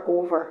power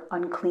over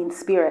unclean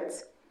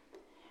spirits.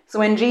 So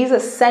when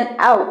Jesus sent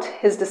out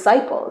his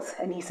disciples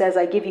and he says,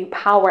 I give you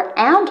power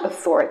and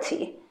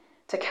authority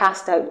to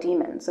cast out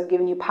demons. I've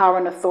given you power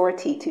and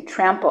authority to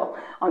trample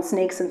on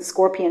snakes and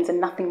scorpions and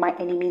nothing by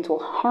any means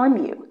will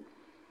harm you.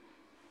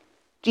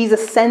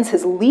 Jesus sends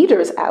his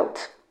leaders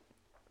out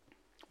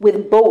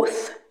with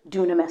both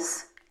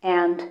dunamis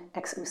and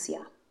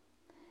exousia.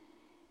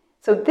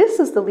 So this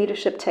is the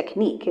leadership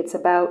technique. It's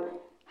about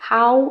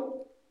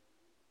how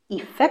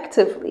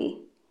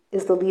effectively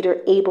is the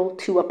leader able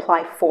to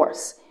apply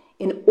force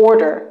in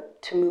order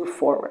to move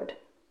forward.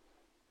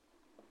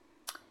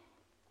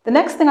 The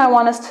next thing I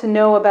want us to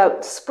know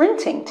about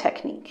sprinting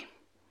technique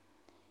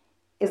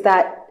is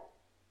that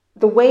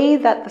the way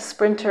that the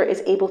sprinter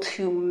is able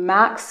to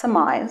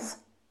maximize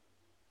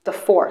the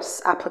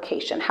force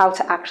application, how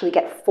to actually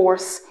get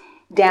force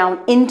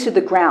down into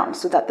the ground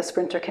so that the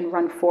sprinter can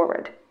run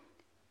forward,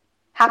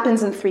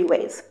 happens in 3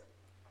 ways.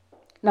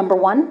 Number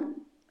 1,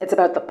 it's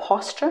about the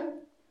posture.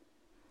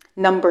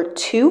 Number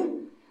 2,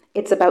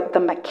 it's about the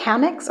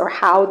mechanics or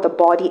how the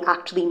body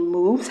actually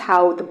moves,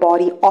 how the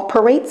body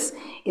operates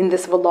in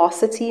this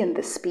velocity and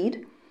this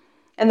speed.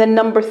 And then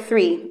number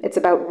 3, it's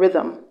about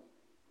rhythm.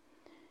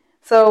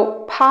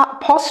 So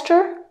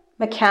posture,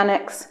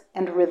 mechanics,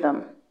 and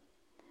rhythm.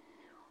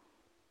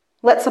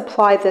 Let's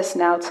apply this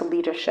now to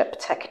leadership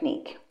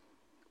technique.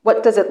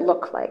 What does it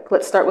look like?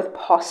 Let's start with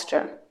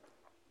posture.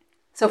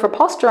 So for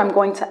posture, I'm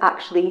going to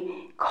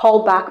actually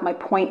call back my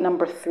point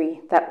number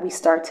 3 that we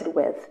started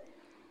with.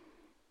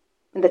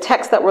 In the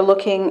text that we're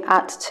looking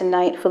at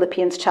tonight,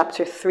 Philippians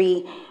chapter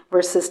 3,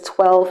 verses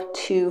 12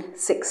 to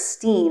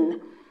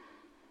 16,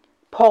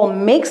 Paul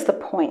makes the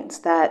point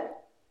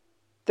that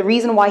the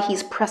reason why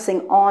he's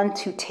pressing on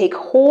to take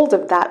hold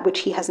of that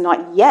which he has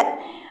not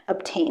yet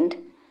obtained,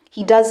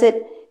 he does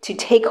it to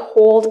take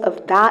hold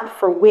of that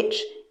for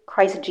which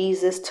Christ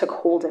Jesus took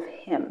hold of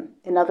him.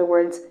 In other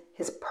words,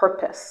 his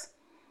purpose.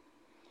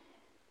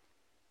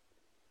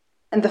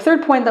 And the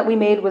third point that we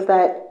made was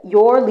that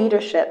your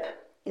leadership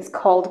is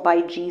called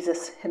by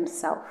Jesus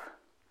himself.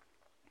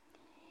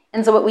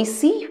 And so what we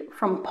see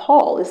from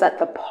Paul is that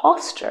the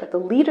posture, the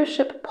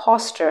leadership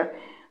posture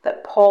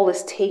that Paul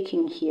is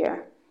taking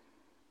here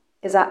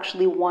is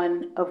actually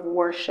one of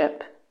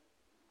worship.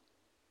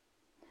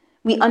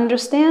 We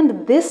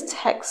understand this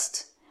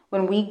text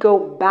when we go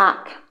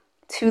back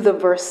to the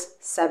verse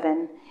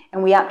 7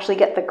 and we actually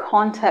get the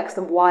context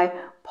of why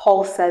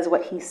Paul says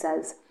what he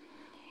says.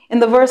 In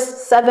the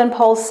verse 7,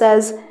 Paul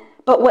says,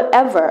 "But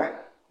whatever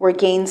were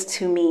gains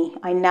to me,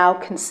 I now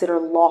consider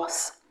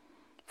loss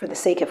for the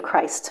sake of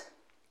Christ.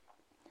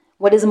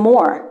 What is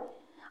more,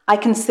 I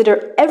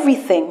consider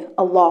everything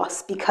a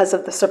loss because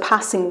of the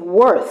surpassing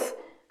worth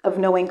of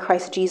knowing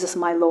Christ Jesus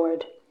my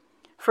Lord,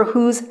 for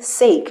whose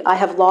sake I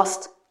have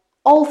lost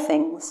all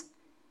things.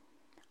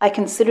 I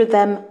consider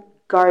them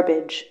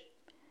garbage,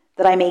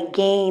 that I may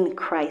gain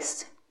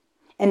Christ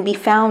and be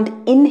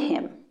found in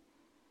him,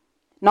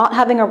 not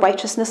having a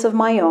righteousness of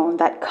my own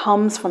that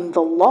comes from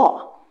the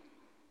law,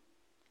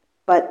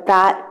 but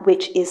that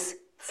which is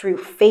through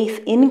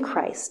faith in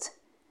Christ,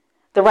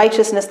 the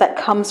righteousness that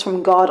comes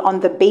from God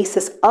on the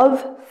basis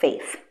of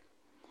faith.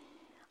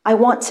 I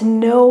want to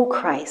know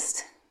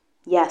Christ,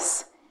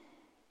 yes,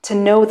 to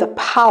know the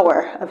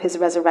power of his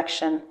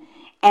resurrection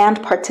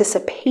and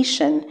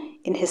participation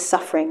in his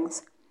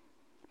sufferings,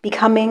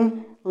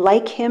 becoming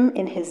like him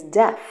in his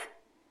death,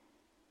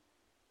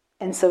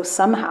 and so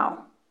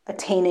somehow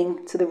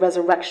attaining to the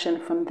resurrection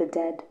from the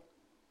dead.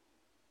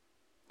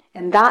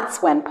 And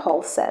that's when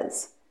Paul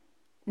says,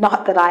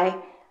 not that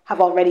I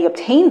have already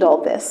obtained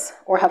all this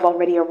or have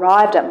already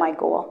arrived at my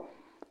goal,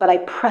 but I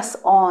press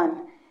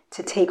on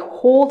to take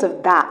hold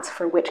of that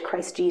for which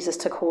Christ Jesus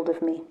took hold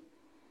of me.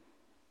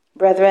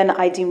 Brethren,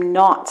 I do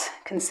not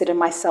consider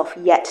myself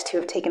yet to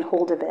have taken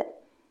hold of it.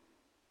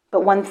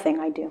 But one thing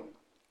I do,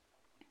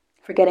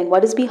 forgetting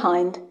what is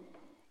behind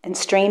and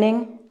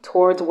straining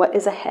towards what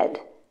is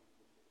ahead,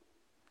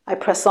 I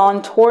press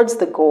on towards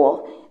the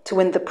goal to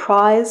win the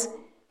prize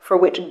for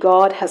which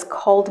God has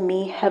called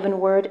me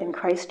heavenward in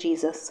Christ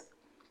Jesus.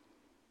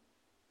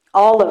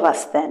 All of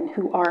us then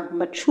who are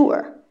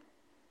mature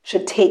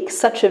should take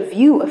such a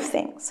view of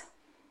things.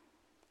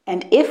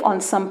 And if on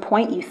some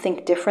point you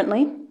think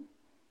differently,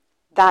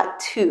 that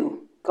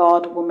too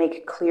God will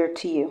make clear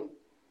to you.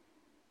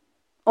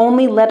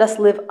 Only let us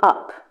live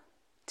up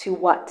to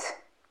what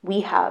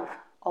we have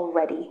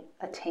already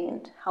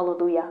attained.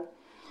 Hallelujah.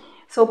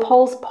 So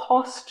Paul's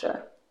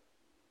posture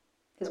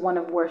is one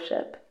of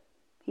worship.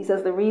 He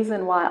says the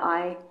reason why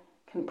I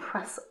can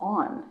press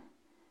on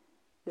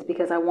is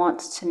because I want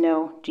to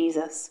know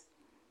Jesus.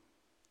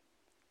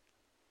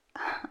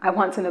 I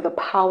want to know the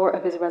power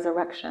of his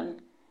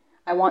resurrection.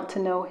 I want to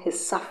know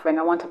his suffering.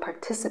 I want to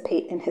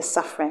participate in his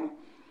suffering.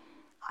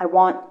 I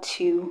want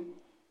to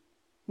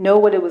know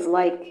what it was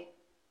like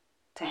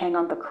to hang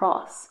on the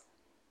cross.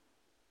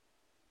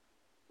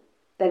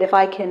 That if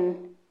I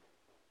can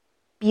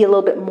be a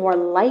little bit more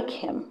like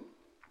him,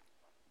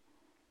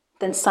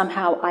 then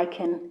somehow I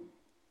can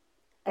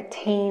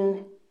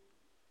attain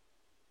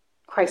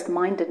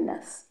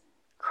Christ-mindedness,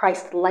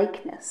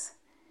 Christ-likeness.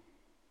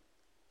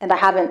 And I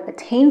haven't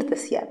attained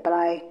this yet, but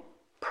I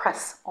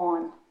press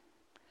on.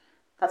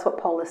 That's what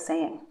Paul is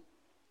saying.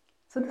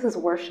 So this is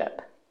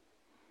worship.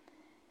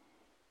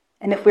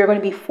 And if we're going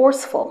to be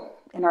forceful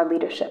in our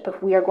leadership,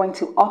 if we are going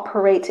to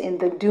operate in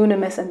the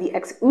dunamis and the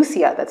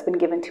exousia that's been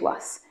given to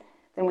us,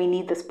 then we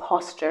need this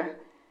posture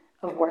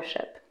of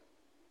worship.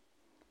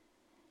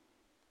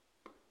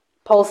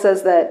 Paul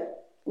says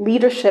that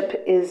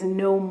leadership is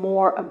no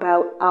more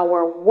about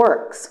our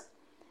works.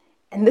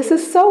 And this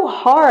is so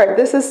hard.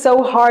 This is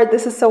so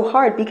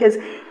hard because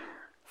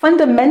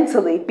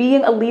fundamentally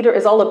being a leader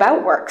is all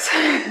about works.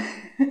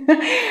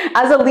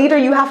 As a leader,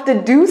 you have to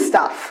do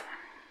stuff.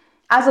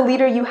 As a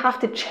leader, you have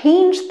to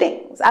change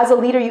things. As a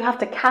leader, you have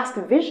to cast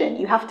vision.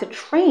 You have to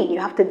train. You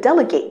have to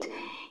delegate.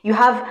 You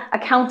have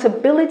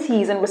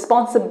accountabilities and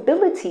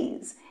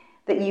responsibilities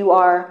that you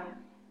are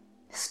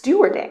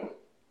stewarding.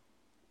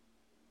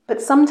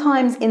 But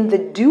sometimes in the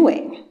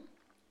doing,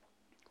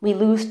 we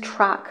lose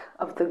track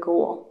of the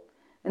goal.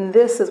 And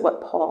this is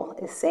what Paul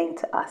is saying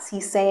to us.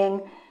 He's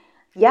saying,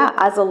 yeah,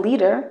 as a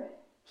leader,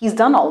 he's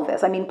done all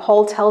this. I mean,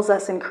 Paul tells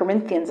us in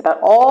Corinthians about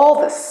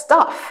all the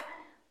stuff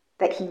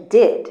that he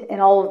did and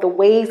all of the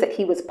ways that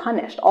he was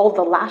punished, all of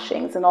the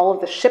lashings and all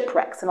of the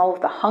shipwrecks and all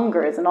of the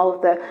hungers and all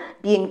of the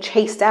being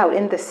chased out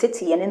in the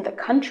city and in the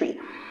country,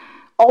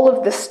 all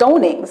of the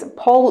stonings.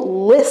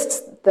 Paul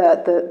lists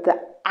the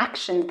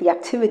action, the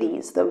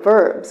activities, the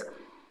verbs.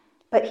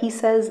 But he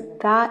says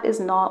that is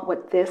not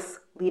what this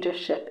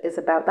leadership is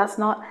about. That's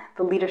not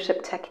the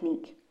leadership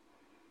technique.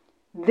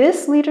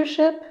 This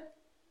leadership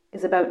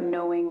is about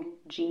knowing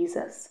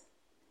Jesus.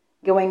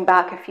 Going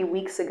back a few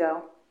weeks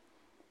ago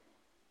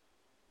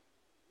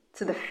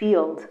to the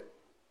field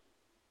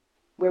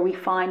where we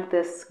find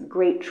this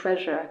great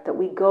treasure, that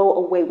we go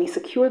away, we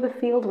secure the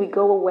field, we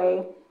go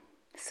away,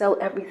 sell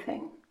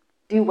everything,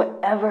 do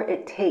whatever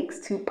it takes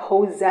to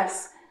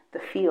possess the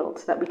field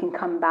so that we can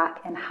come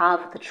back and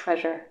have the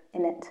treasure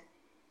in it.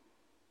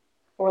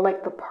 Or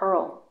like the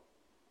pearl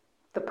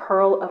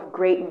of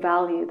great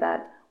value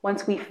that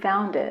once we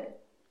found it,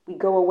 we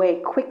go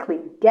away quickly,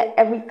 get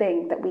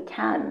everything that we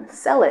can,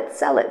 sell it,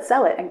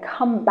 and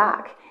come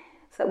back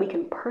so that we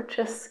can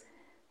purchase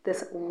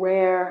this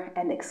rare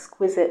and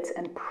exquisite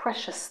and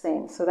precious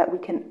thing so that we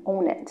can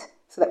own it,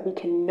 so that we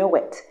can know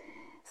it,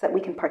 so that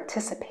we can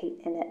participate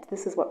in it.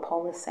 This is what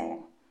Paul is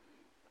saying.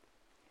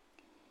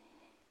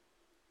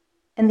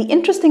 And the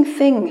interesting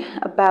thing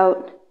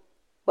about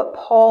what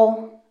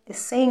Paul is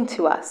saying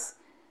to us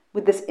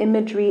with this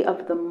imagery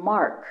of the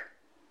mark,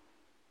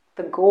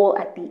 the goal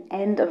at the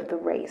end of the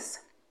race,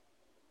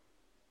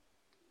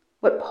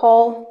 what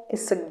Paul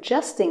is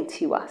suggesting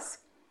to us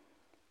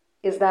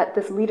is that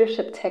this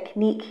leadership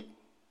technique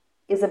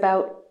is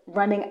about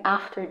running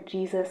after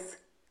Jesus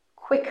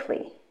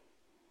quickly.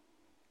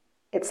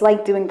 It's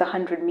like doing the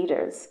 100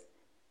 meters,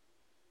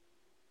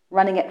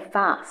 running it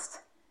fast,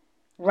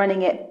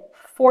 running it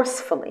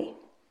forcefully,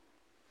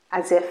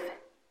 as if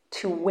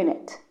to win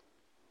it.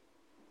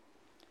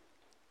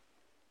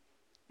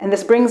 And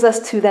this brings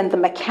us to then the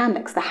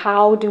mechanics, the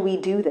how do we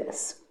do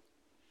this?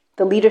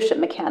 The leadership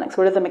mechanics.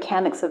 What are the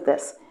mechanics of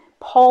this?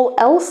 Paul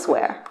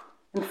elsewhere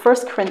in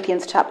 1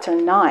 Corinthians chapter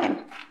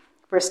 9,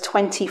 verse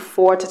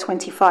 24 to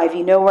 25,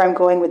 you know where I'm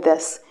going with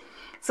this.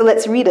 So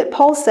let's read it.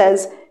 Paul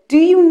says, "Do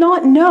you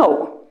not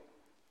know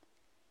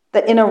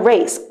that in a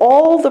race,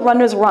 all the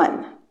runners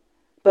run,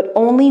 but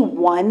only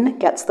one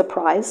gets the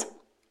prize?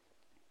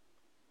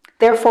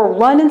 Therefore,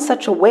 run in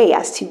such a way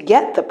as to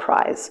get the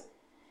prize.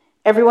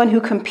 Everyone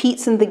who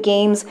competes in the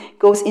games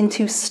goes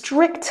into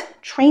strict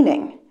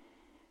training.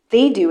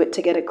 They do it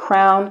to get a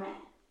crown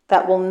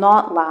that will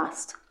not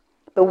last,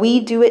 but we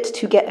do it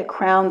to get a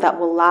crown that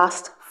will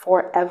last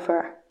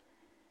forever.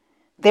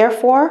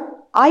 Therefore,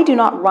 I do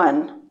not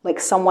run like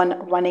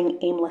someone running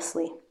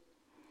aimlessly.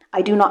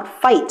 I do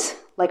not fight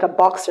like a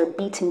boxer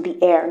beating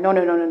the air.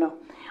 No.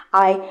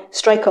 I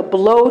strike a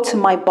blow to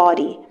my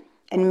body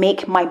and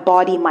make my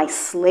body my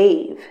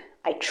slave.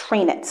 I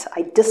train it,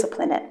 I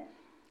discipline it,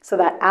 so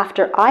that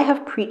after I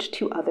have preached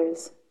to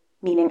others,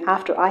 meaning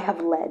after I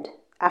have led,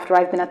 after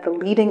I've been at the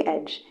leading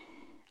edge,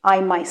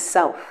 I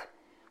myself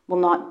will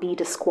not be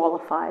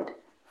disqualified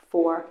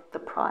for the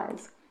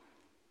prize.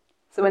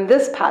 So in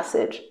this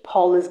passage,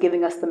 Paul is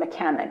giving us the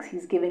mechanics.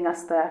 He's giving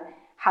us the,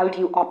 how do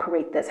you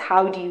operate this?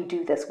 How do you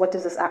do this? What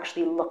does this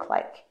actually look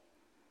like?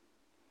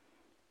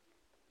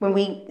 When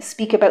we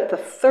speak about the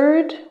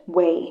third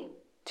way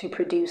to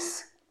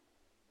produce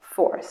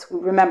force,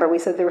 remember we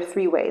said there were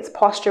 3 ways.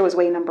 Posture was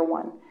way number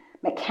 1.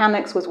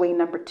 Mechanics was way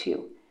number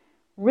 2.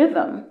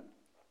 Rhythm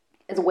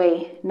is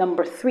way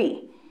number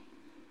 3.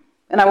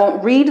 And I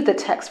won't read the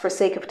text for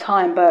sake of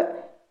time,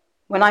 but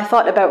when I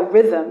thought about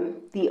rhythm,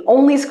 the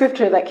only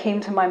scripture that came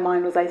to my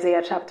mind was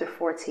Isaiah chapter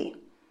 40.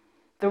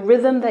 The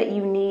rhythm that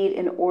you need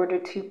in order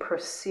to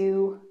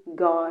pursue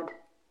God.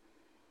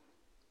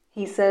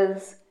 He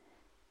says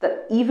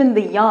that even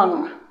the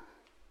young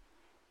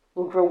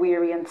will grow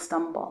weary and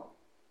stumble.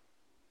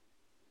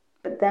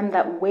 But them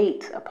that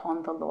wait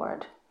upon the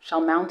Lord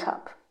shall mount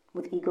up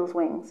with eagle's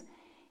wings.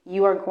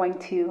 You are going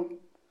to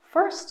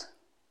first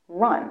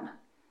run.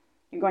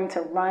 You're going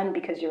to run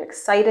because you're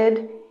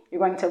excited. You're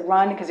going to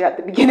run because you're at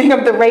the beginning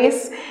of the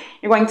race.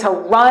 You're going to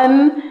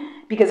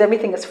run because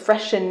everything is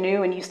fresh and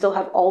new and you still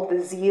have all the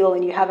zeal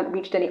and you haven't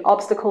reached any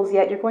obstacles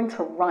yet. You're going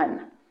to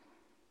run.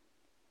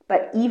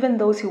 But even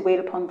those who wait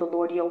upon the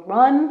Lord, you'll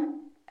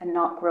run and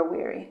not grow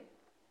weary.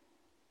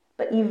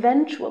 But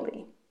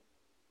eventually,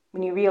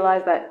 when you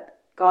realize that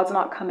God's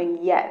not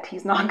coming yet,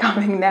 he's not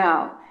coming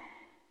now,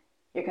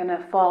 you're going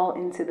to fall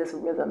into this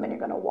rhythm and you're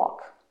going to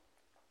walk.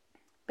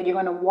 But you're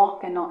going to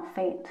walk and not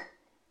faint.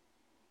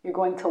 You're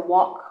going to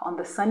walk on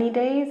the sunny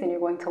days and you're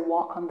going to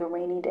walk on the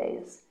rainy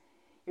days.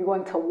 You're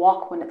going to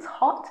walk when it's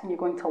hot and you're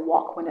going to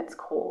walk when it's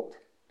cold.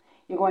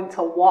 You're going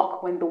to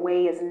walk when the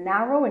way is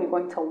narrow and you're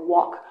going to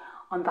walk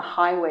on the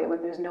highway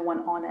when there's no one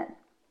on it.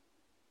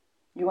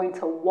 You're going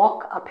to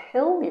walk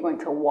uphill, you're going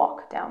to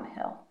walk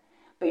downhill.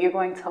 But you're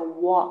going to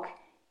walk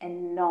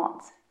and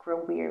not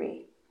grow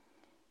weary.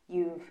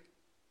 You've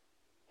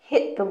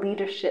hit the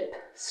leadership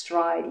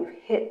stride. You've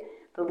hit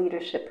the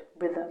leadership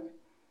rhythm.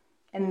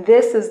 And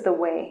this is the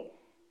way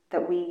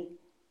that we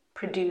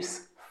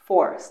produce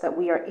force, that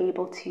we are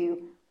able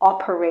to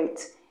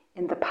operate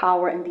in the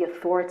power and the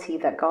authority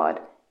that God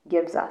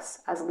gives us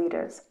as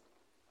leaders.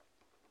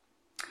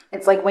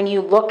 It's like when you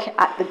look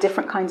at the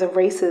different kinds of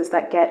races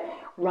that get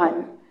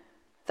run.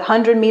 The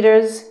 100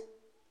 meters,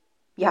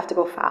 you have to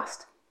go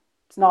fast.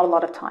 It's not a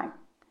lot of time.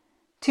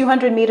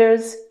 200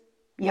 meters,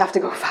 you have to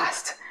go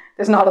fast.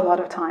 There's not a lot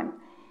of time.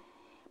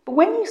 But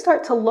when you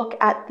start to look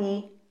at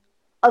the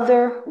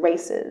other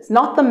races,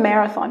 not the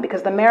marathon,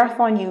 because the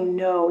marathon,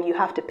 you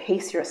have to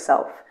pace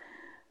yourself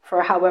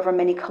for however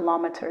many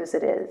kilometers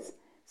it is.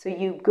 So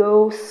you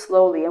go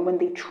slowly. And when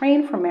they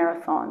train for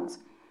marathons,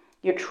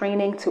 you're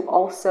training to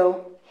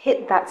also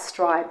hit that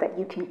stride that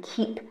you can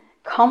keep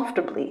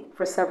comfortably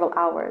for several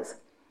hours.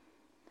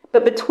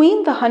 But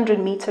between the 100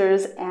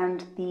 meters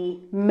and the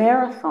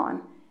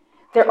marathon,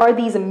 there are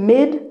these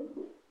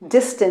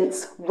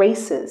mid-distance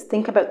races.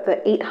 Think about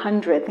the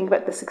 800, think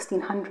about the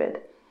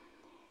 1600.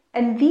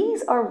 And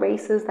these are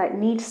races that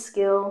need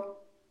skill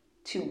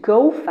to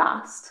go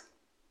fast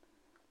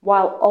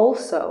while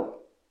also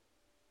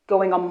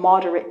going a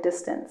moderate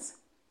distance.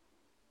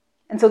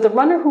 And so the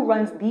runner who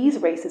runs these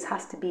races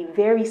has to be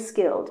very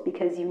skilled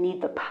because you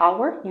need the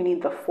power, you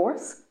need the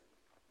force,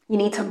 you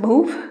need to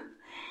move,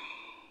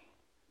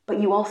 but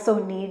you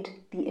also need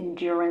the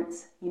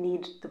endurance, you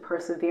need the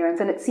perseverance.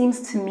 And it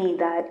seems to me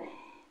that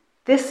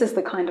this is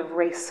the kind of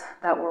race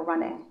that we're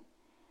running.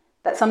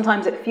 That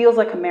sometimes it feels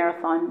like a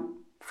marathon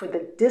for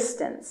the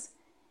distance,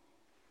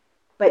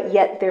 but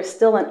yet there's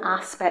still an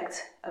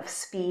aspect of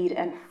speed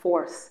and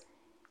force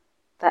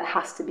that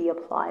has to be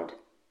applied.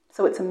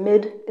 So it's a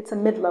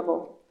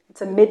mid-level,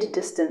 it's a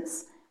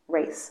mid-distance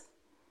race.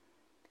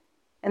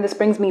 And this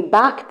brings me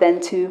back then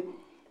to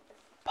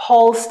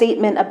Paul's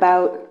statement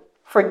about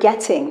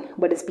forgetting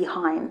what is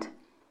behind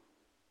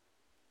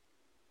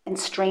and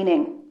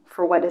straining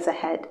for what is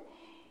ahead.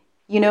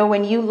 You know,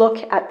 when you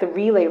look at the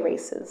relay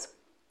races,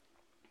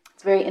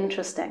 it's very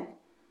interesting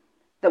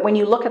that when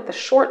you look at the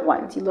short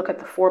ones, you look at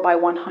the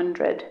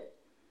 4x100,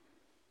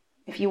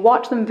 if you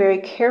watch them very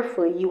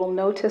carefully, you will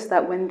notice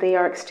that when they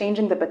are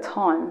exchanging the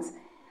batons,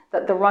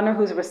 that the runner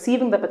who's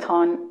receiving the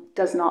baton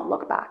does not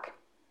look back.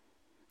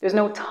 There's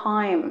no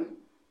time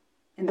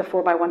in the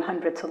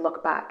 4x100 to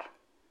look back.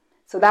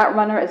 So that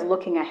runner is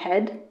looking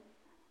ahead.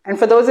 And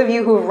for those of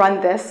you who've run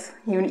this,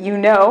 you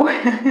know,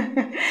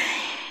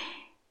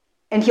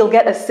 and he'll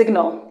get a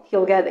signal.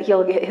 He'll get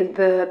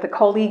the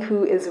colleague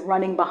who is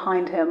running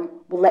behind him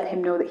will let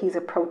him know that he's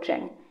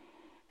approaching.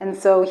 And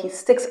so he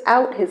sticks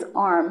out his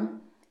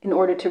arm in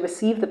order to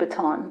receive the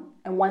baton.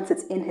 And once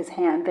it's in his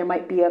hand, there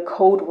might be a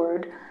code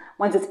word.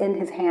 Once it's in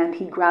his hand,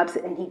 he grabs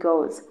it and he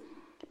goes.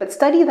 But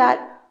study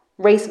that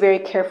race very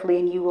carefully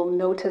and you will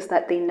notice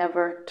that they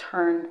never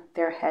turn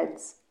their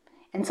heads.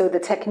 And so the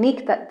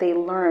technique that they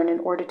learn in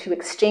order to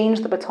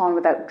exchange the baton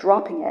without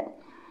dropping it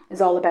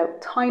is all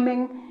about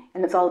timing,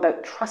 and it's all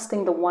about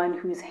trusting the one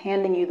who's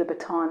handing you the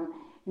baton,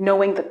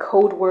 knowing the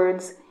code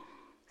words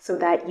so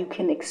that you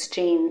can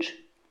exchange.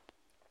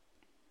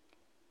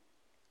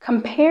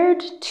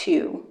 Compared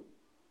to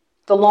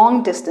the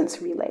long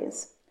distance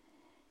relays,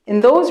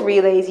 in those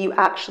relays you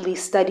actually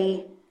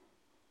study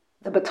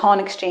the baton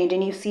exchange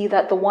and you see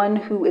that the one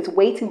who is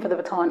waiting for the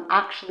baton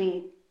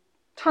actually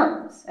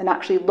turns and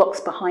actually looks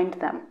behind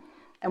them.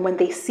 And when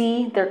they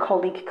see their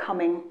colleague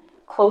coming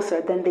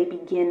closer, then they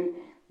begin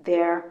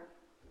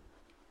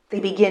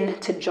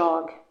to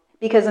jog.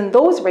 Because in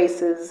those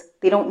races,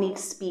 they don't need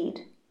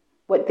speed.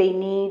 What they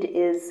need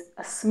is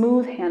a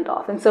smooth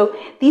handoff. And so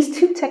these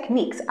two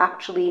techniques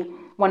actually,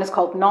 one is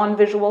called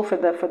non-visual for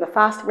the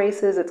fast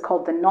races. It's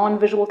called the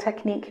non-visual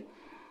technique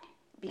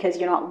because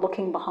you're not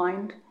looking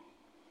behind.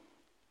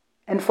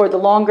 And for the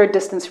longer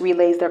distance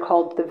relays, they're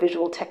called the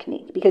visual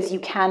technique because you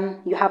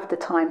have the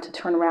time to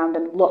turn around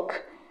and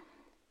look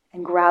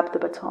and grab the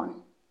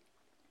baton.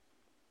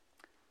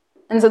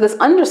 And so this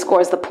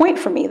underscores the point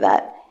for me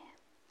that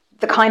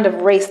the kind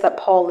of race that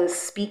Paul is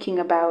speaking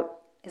about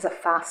is a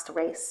fast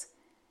race.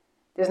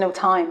 There's no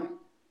time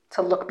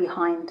to look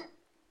behind.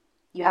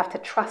 You have to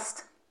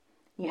trust.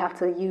 You have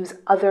to use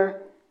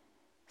other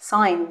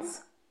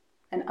signs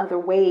and other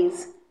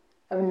ways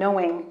of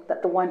knowing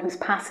that the one who's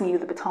passing you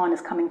the baton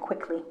is coming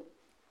quickly.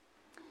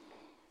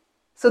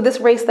 So this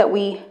race that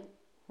we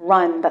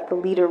run, that the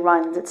leader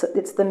runs,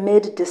 it's the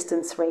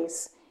mid-distance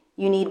race.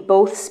 You need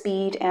both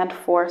speed and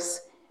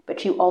force,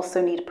 but you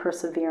also need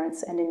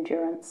perseverance and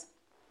endurance.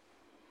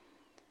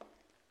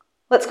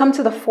 Let's come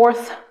to the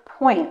fourth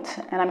point,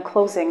 and I'm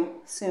closing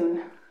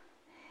soon.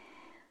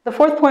 The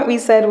fourth point we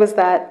said was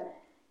that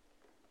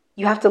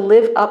you have to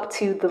live up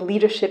to the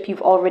leadership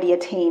you've already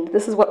attained.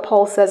 This is what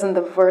Paul says in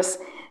the verse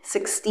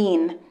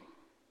 16.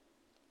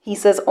 He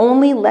says,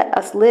 only let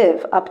us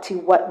live up to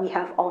what we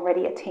have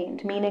already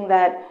attained, meaning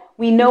that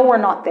we know we're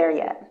not there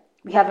yet.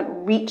 We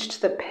haven't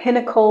reached the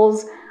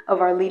pinnacles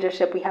of our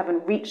leadership. We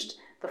haven't reached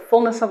the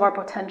fullness of our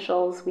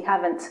potentials. We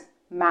haven't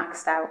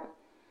maxed out.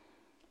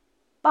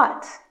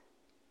 But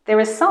there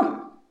is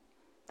some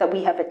that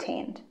we have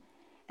attained.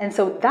 And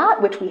so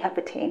that which we have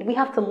attained, we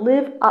have to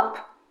live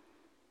up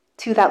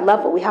to that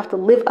level. We have to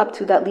live up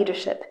to that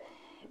leadership,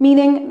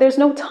 meaning there's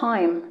no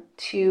time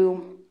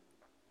to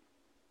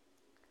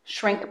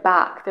shrink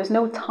back. There's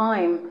no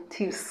time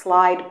to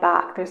slide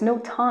back. There's no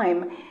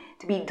time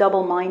to be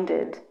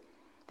double-minded.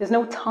 There's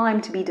no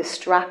time to be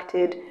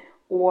distracted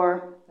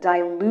or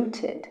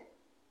diluted.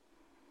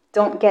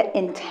 Don't get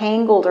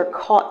entangled or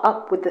caught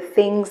up with the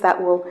things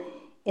that will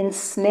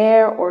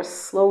ensnare or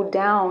slow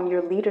down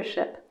your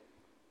leadership.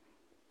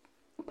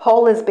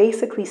 Paul is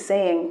basically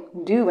saying,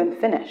 do and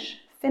finish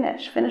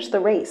the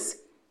race.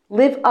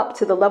 Live up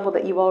to the level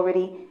that you've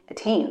already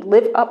attained.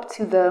 Live up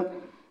to the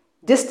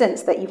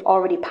distance that you've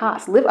already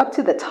passed. Live up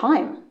to the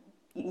time.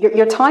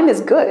 Your time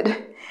is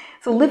good.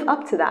 So live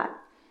up to that.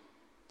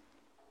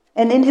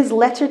 And in his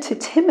letter to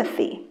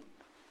Timothy,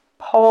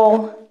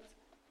 Paul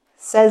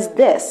says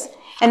this,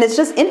 and it's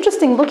just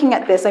interesting looking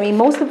at this. I mean,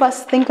 most of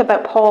us think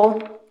about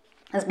Paul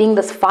as being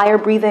this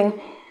fire-breathing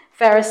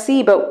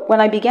Pharisee, but when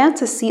I began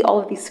to see all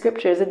of these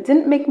scriptures, it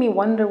didn't make me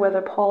wonder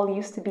whether Paul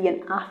used to be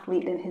an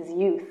athlete in his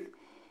youth,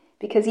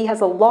 because he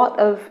has a lot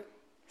of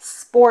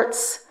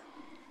sports.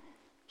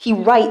 He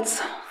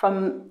writes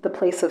from the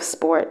place of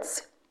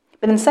sports.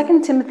 But in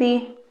 2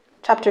 Timothy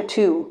chapter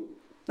 2,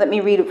 let me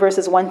read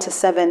verses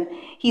 1-7.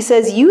 He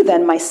says, you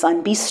then, my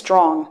son, be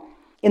strong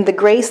in the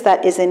grace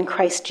that is in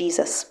Christ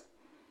Jesus.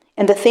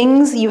 And the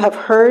things you have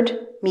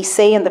heard me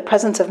say in the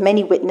presence of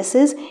many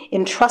witnesses,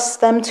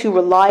 entrust them to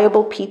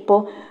reliable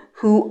people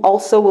who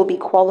also will be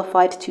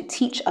qualified to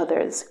teach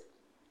others.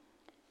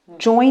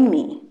 Join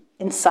me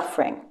in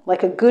suffering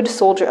like a good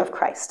soldier of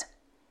Christ.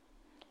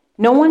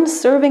 No one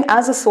serving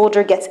as a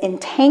soldier gets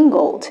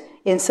entangled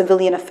in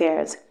civilian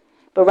affairs,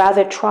 but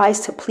rather tries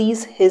to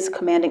please his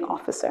commanding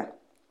officer.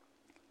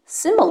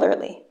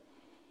 Similarly,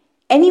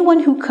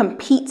 anyone who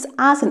competes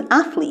as an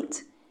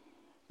athlete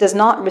does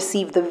not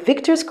receive the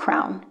victor's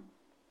crown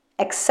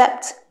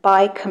except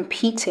by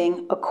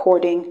competing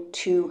according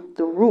to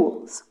the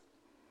rules.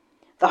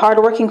 The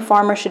hardworking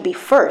farmer should be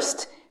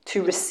first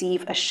to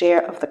receive a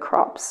share of the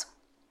crops.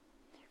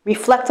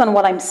 Reflect on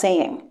what I'm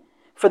saying,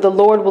 for the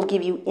Lord will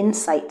give you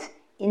insight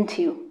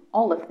into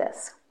all of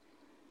this.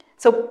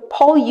 So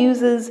Paul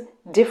uses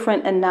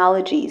different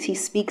analogies. He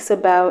speaks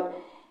about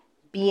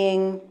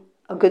being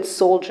a good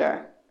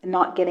soldier. and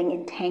not getting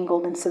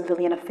entangled in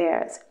civilian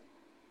affairs.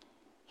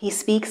 He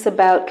speaks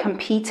about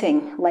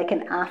competing like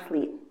an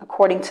athlete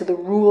according to the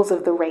rules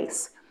of the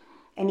race.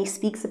 And he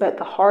speaks about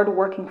the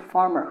hard-working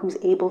farmer who's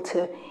able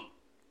to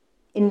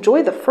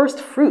enjoy the first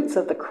fruits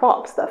of the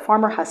crops that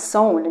farmer has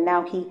sown, and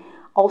now he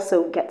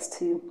also gets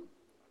to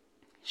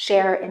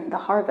share in the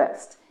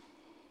harvest.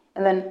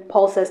 And then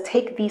Paul says,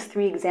 take these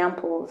 3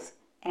 examples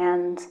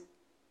and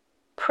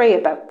pray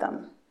about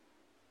them.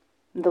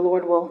 And the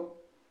Lord will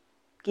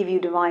give you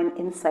divine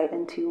insight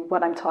into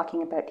what I'm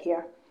talking about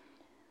here.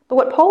 But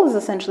what Paul is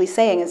essentially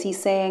saying is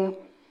he's saying,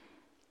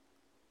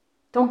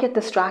 don't get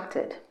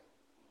distracted.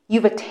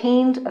 You've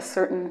attained a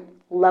certain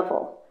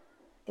level.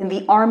 In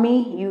the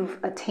army, you've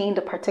attained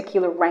a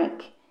particular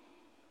rank.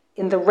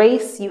 In the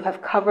race, you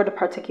have covered a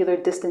particular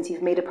distance.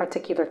 You've made a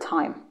particular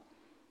time.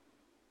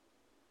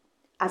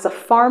 As a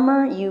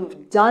farmer,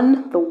 you've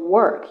done the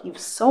work. You've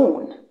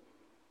sown.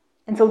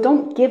 And so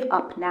don't give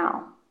up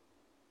now,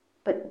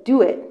 but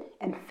do it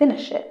and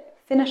finish it.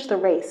 Finish the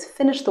race.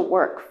 Finish the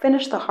work.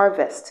 Finish the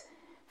harvest.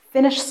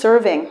 Finish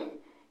serving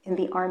in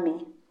the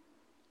army.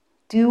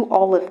 Do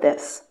all of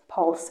this,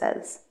 Paul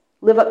says.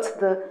 Live up to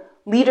the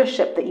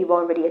leadership that you've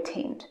already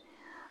attained.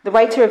 The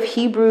writer of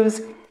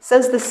Hebrews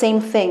says the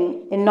same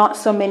thing in not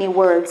so many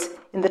words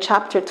in the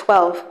chapter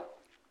 12.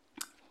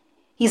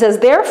 He says,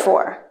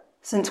 therefore,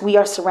 since we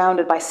are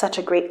surrounded by such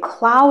a great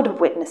cloud of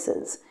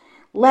witnesses,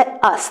 let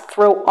us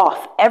throw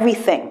off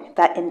everything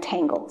that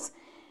entangles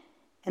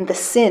and the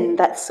sin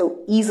that so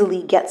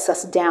easily gets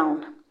us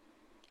down,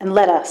 and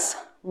let us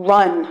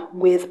run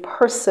with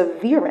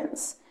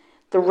perseverance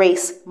the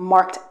race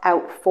marked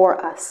out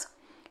for us,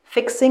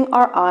 fixing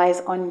our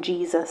eyes on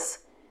Jesus,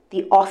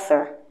 the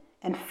author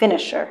and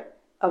finisher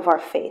of our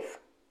faith.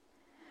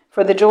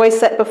 For the joy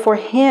set before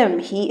him,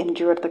 he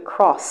endured the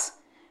cross,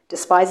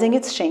 despising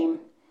its shame,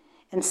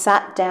 and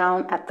sat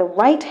down at the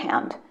right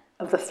hand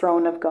of the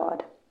throne of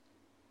God.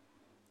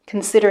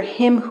 Consider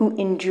him who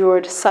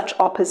endured such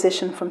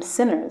opposition from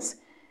sinners,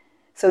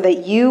 so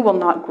that you will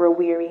not grow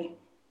weary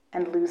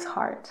and lose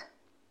heart.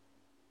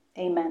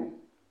 Amen.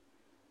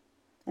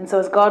 And so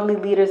as godly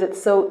leaders,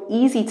 it's so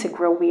easy to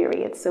grow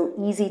weary. It's so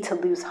easy to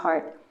lose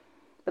heart.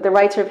 But the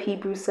writer of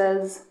Hebrews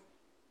says,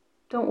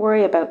 don't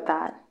worry about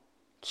that.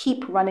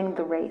 Keep running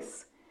the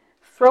race.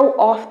 Throw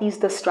off these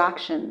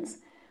distractions.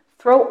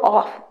 Throw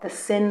off the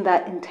sin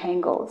that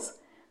entangles.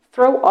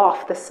 Throw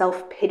off the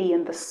self-pity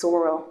and the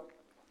sorrow.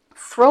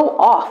 Throw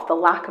off the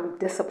lack of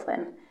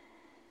discipline.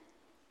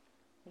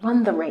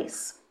 Run the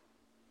race.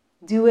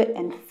 Do it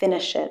and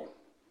finish it.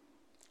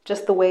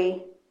 Just the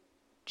way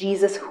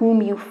Jesus,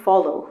 whom you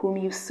follow, whom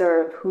you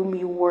serve, whom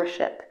you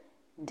worship,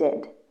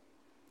 did.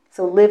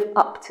 So live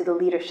up to the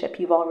leadership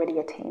you've already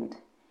attained.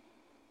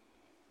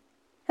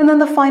 And then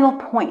the final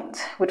point,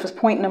 which was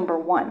point number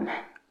 1,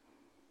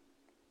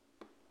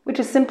 which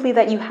is simply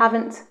that you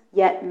haven't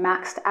yet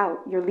maxed out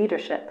your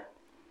leadership.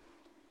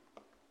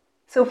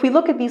 So if we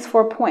look at these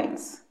 4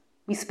 points,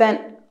 we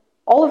spent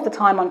all of the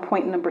time on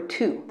point number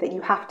 2, that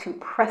you have to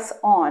press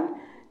on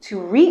to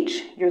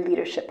reach your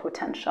leadership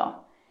potential.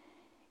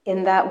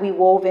 In that we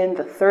wove in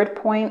the 3rd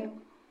point,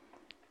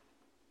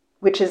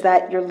 which is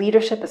that your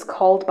leadership is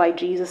called by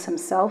Jesus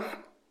himself.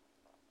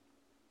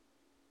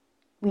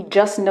 We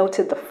just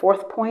noted the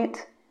 4th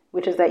point,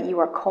 which is that you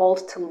are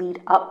called to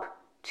lead up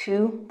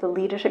to the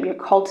leadership. You're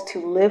called to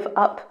live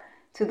up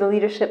to the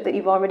leadership that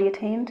you've already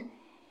attained.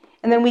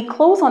 And then we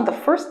close on the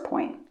 1st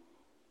point,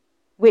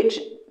 which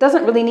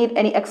doesn't really need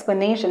any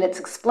explanation. It's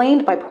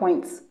explained by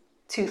points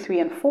 2, 3,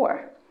 and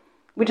 4,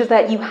 which is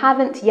that you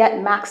haven't yet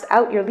maxed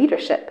out your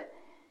leadership.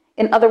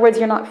 In other words,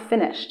 you're not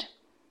finished.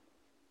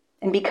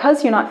 And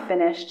because you're not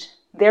finished,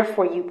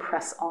 therefore you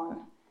press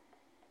on.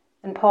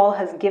 And Paul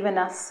has given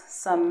us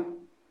some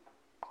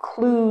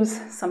clues,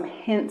 some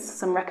hints,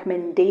 some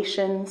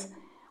recommendations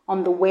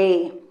on the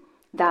way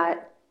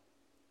that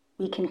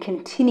we can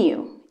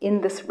continue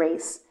in this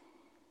race.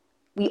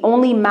 We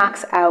only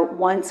max out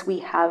once we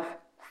have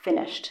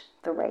finished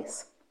the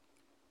race.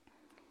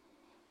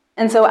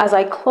 And so as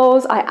I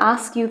close, I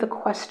ask you the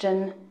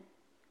question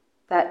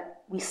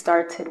that we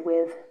started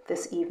with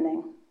this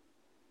evening.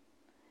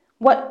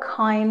 What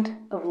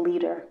kind of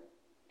leader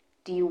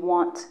do you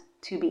want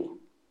to be?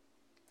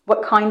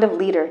 What kind of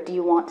leader do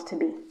you want to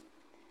be?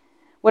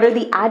 What are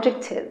the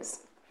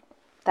adjectives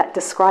that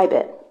describe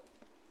it?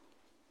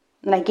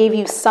 And I gave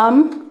you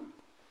some,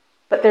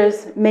 but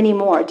there's many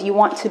more. Do you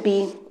want to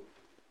be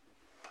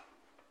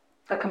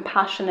a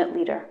compassionate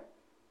leader,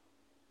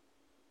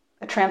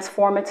 a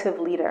transformative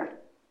leader,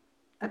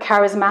 a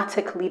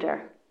charismatic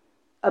leader,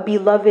 a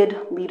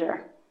beloved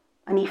leader,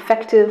 an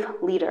effective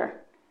leader,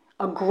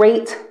 a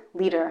great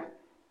leader,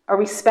 a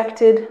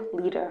respected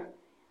leader,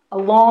 a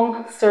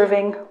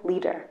long-serving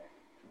leader,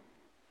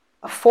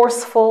 a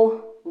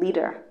forceful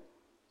leader,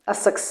 a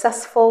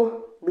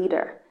successful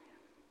leader,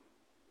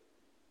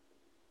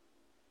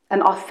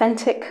 an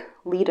authentic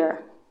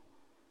leader?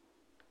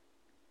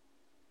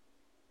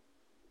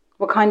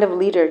 What kind of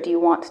leader do you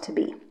want to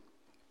be?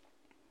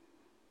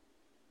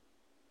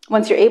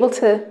 Once you're able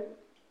to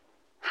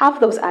have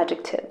those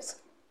adjectives,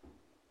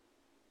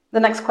 The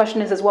next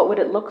question is what would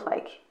it look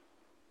like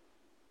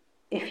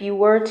if you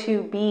were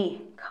to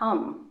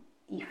become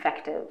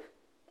effective,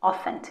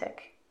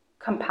 authentic,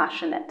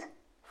 compassionate,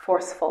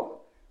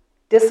 forceful,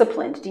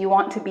 disciplined? Do you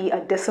want to be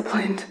a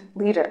disciplined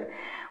leader?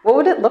 What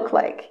would it look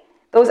like?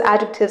 Those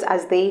adjectives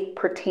as they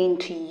pertain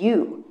to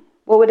you,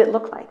 what would it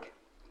look like?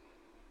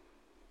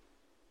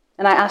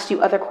 And I asked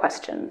you other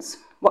questions.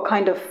 What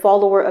kind of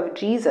follower of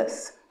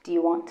Jesus do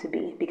you want to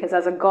be? Because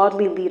as a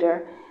godly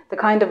leader, the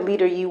kind of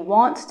leader you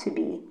want to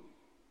be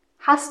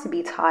has to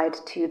be tied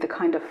to the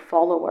kind of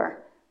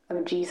follower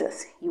of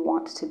Jesus you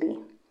want to be.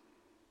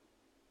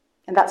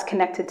 And that's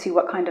connected to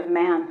what kind of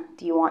man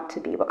do you want to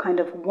be? What kind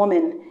of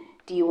woman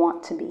do you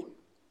want to be?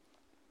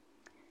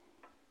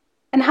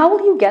 And how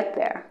will you get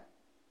there?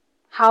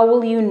 How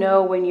will you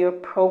know when you're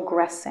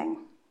progressing?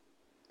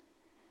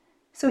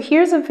 So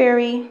here's a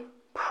very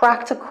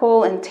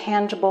practical and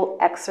tangible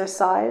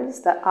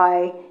exercise that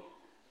I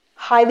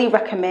highly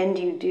recommend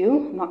you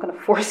do. I'm not going to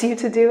force you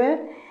to do it,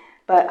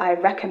 but I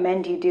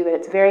recommend you do it.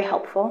 It's very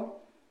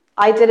helpful.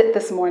 I did it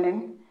this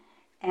morning,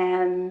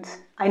 and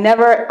I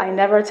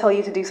never tell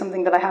you to do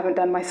something that I haven't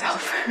done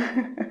myself.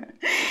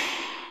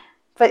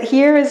 But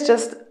here is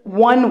just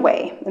one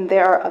way, and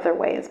there are other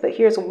ways, but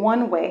here's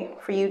one way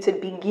for you to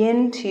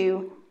begin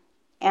to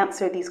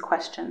answer these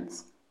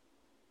questions.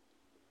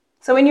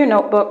 So in your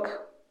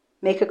notebook,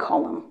 make a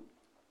column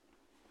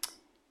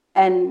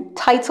and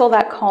title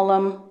that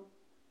column,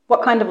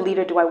 what kind of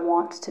leader do I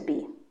want to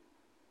be?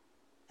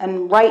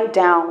 And write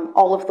down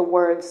all of the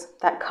words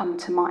that come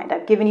to mind.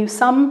 I've given you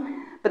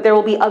some, but there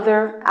will be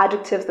other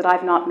adjectives that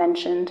I've not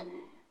mentioned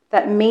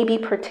that maybe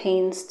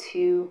pertains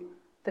to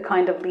the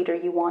kind of leader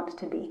you want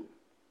to be.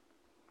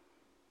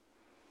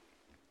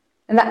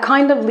 And that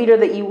kind of leader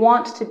that you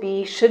want to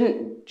be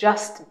shouldn't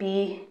just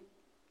be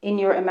in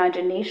your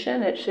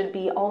imagination. It should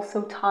be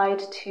also tied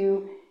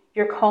to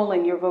your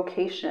calling, your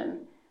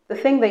vocation, the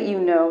thing that you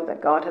know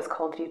that God has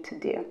called you to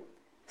do.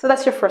 So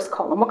that's your first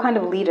column. What kind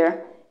of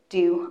leader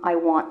do I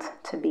want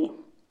to be?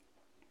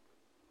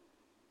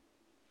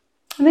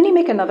 And then you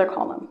make another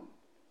column.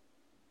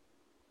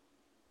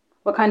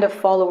 What kind of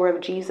follower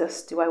of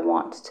Jesus do I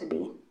want to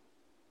be?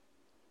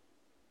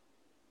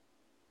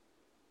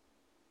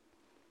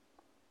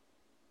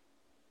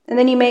 And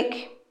then you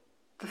make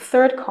the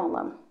third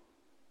column.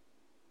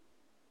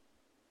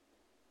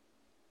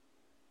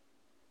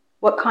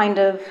 What kind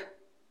of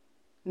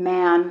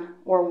man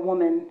or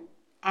woman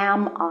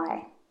am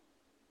I?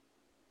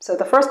 So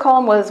the first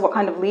column was what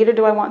kind of leader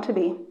do I want to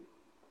be?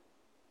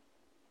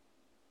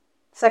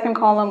 Second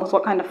column was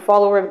what kind of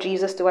follower of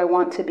Jesus do I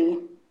want to be?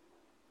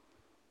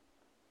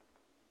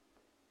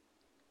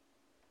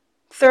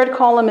 Third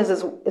column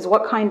is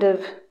what kind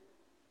of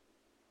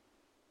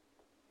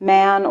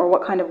man or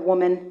what kind of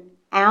woman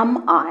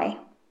am I?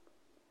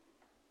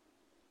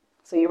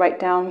 So you write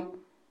down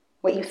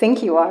what you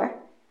think you are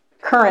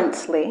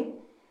currently.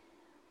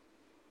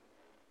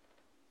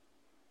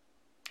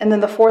 And then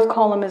the fourth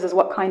column is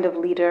what kind of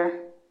leader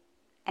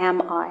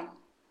am I?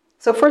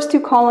 So first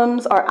two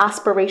columns are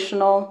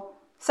aspirational.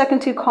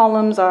 Second two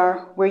columns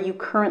are where you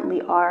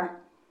currently are.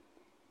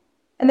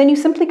 And then you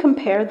simply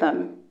compare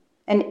them.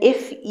 And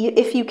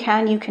if you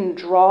can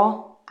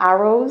draw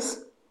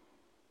arrows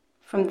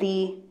from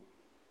the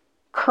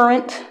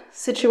current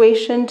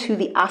situation to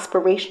the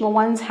aspirational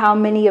ones. How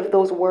many of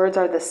those words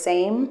are the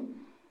same?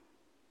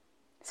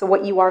 So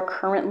what you are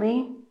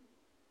currently,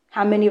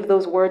 how many of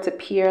those words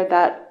appear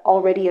that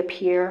already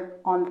appear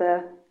on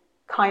the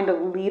kind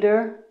of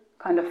leader,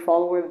 kind of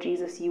follower of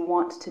Jesus you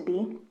want to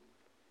be?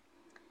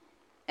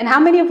 And how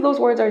many of those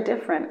words are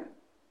different?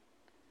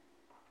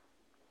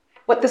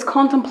 What this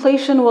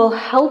contemplation will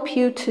help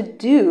you to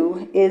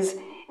do is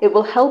it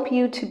will help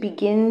you to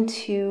begin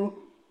to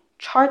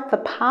chart the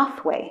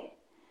pathway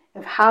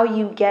of how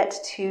you get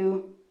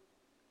to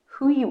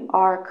who you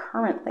are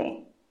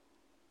currently,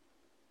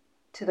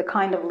 to the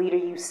kind of leader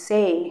you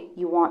say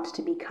you want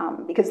to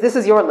become. Because this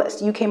is your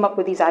list. You came up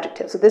with these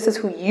adjectives. So this is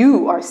who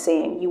you are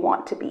saying you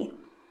want to be.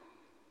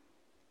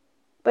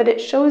 But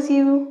it shows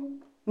you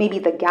maybe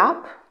the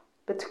gap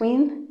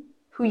between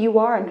who you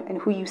are and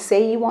who you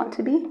say you want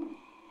to be.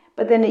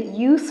 But then it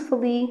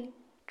usefully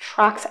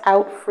tracks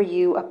out for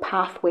you a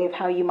pathway of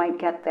how you might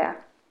get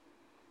there.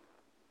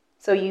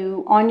 So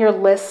you, on your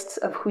lists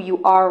of who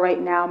you are right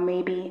now,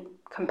 maybe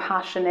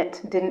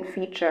compassionate didn't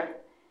feature,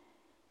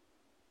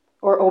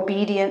 or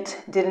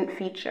obedient didn't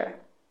feature.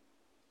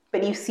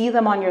 But you see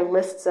them on your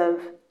lists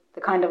of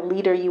the kind of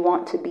leader you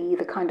want to be,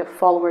 the kind of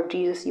follower of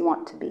Jesus you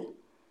want to be.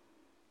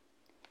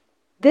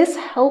 This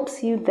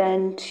helps you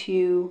then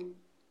to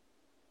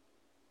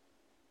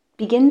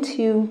begin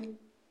to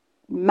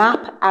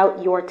map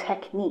out your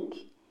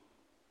technique,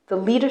 the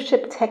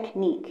leadership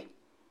technique.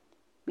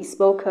 We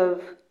spoke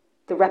of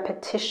the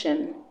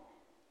repetition,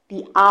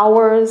 the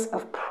hours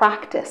of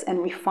practice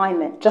and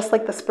refinement, just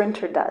like the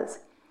sprinter does,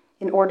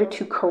 in order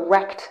to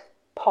correct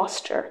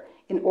posture,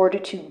 in order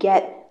to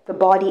get the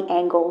body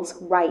angles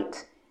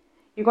right.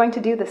 You're going to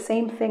do the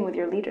same thing with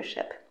your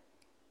leadership.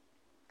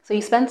 So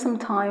you spend some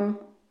time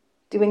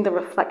doing the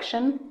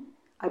reflection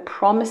I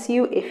promise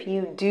you, if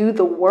you do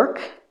the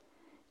work,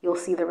 you'll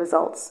see the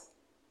results.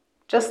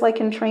 Just like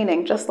in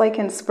training, just like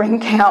in spring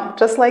camp,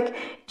 just like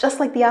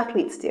the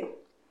athletes do.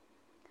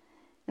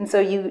 And so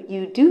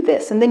you do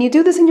this, and then you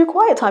do this in your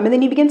quiet time, and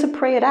then you begin to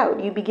pray it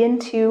out. You begin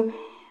to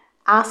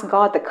ask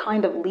God the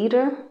kind of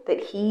leader that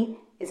He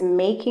is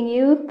making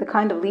you, the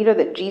kind of leader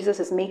that Jesus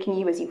is making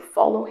you as you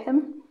follow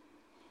Him.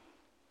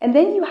 And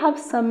then you have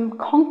some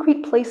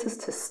concrete places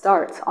to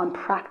start on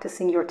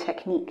practicing your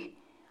technique,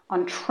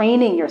 on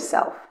training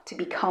yourself to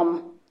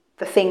become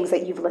the things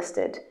that you've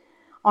listed,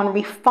 on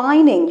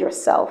refining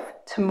yourself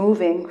to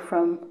moving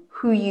from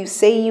who you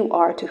say you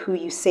are to who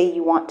you say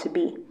you want to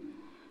be.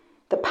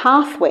 The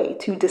pathway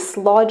to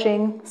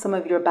dislodging some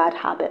of your bad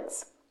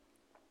habits.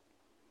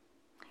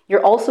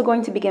 You're also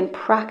going to begin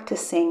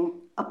practicing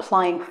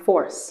applying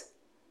force.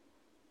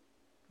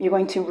 You're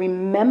going to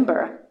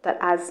remember that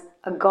as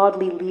a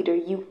godly leader,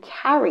 you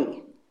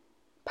carry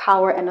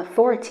power and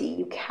authority.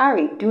 You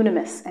carry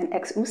dunamis and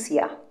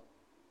exousia.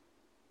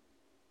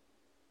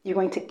 You're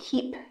going to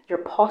keep your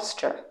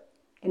posture.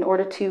 In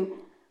order to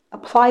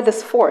apply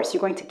this force,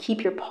 you're going to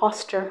keep your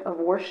posture of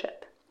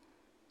worship.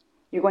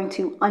 You're going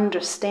to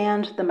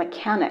understand the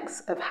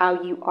mechanics of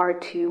how you are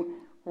to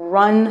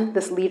run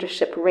this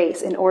leadership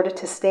race in order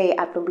to stay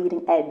at the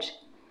leading edge.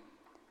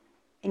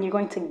 And you're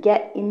going to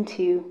get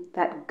into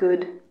that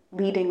good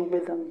leading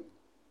rhythm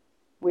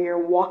where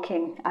you're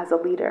walking as a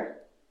leader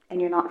and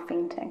you're not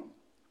fainting.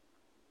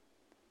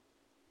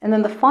 And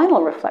then the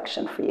final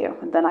reflection for you,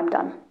 and then I'm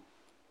done.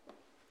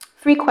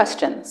 3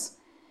 questions.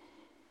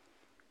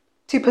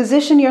 To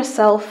position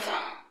yourself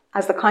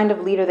as the kind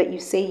of leader that you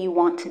say you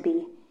want to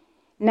be,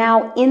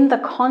 now in the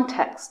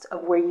context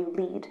of where you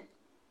lead.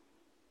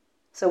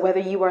 So whether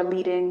you are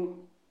leading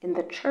in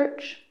the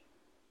church,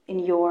 in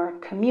your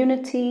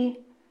community,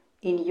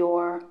 in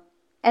your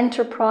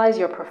enterprise,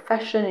 your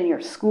profession, in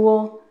your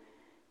school,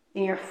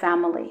 in your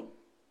family,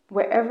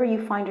 wherever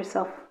you find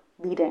yourself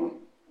leading,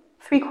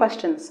 3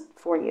 questions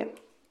for you.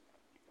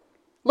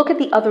 Look at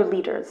the other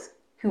leaders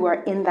who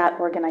are in that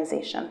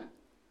organization.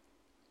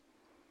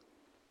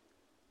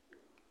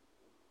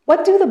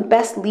 What do the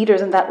best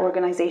leaders in that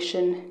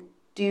organization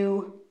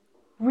do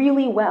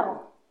really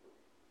well?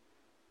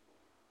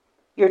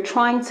 You're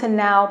trying to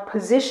now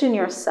position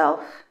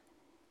yourself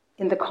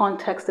in the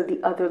context of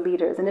the other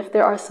leaders. And if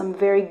there are some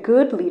very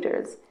good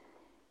leaders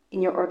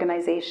in your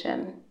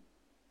organization,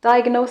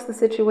 diagnose the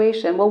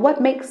situation. Well, what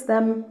makes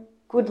them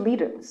good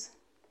leaders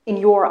in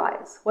your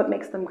eyes? What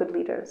makes them good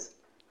leaders?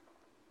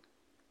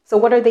 So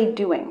what are they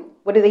doing?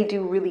 What do they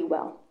do really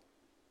well?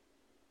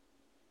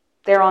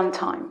 They're on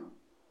time.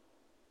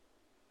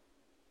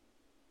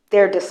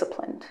 They're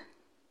disciplined.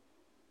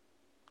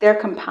 They're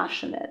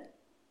compassionate.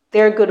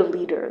 They're good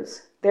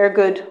leaders. They're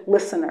good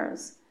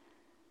listeners.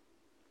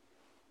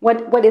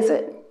 What is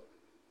it?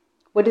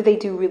 What do they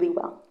do really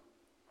well?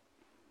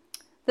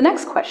 The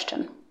next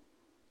question.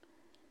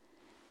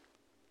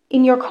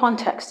 In your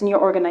context, in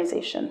your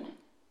organization,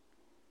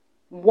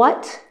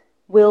 what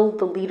will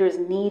the leaders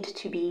need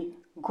to be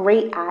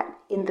great at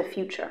in the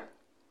future?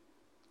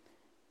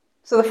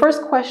 So the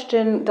first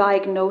question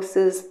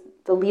diagnoses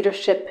the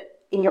leadership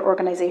in your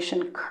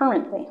organization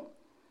currently.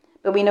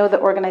 But we know that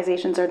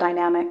organizations are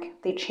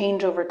dynamic. They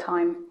change over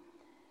time.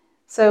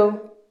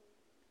 So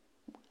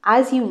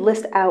as you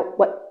list out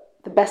what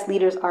the best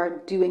leaders are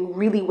doing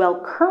really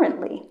well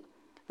currently,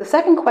 the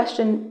second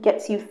question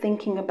gets you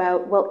thinking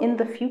about, well, in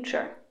the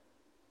future,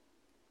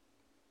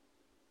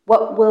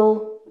 what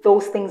will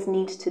those things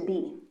need to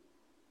be?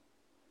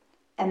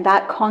 And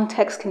that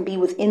context can be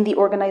within the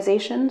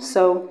organization.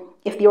 So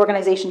if the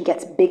organization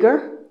gets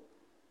bigger,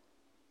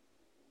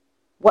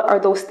 what are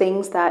those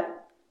things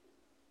that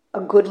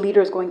a good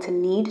leader is going to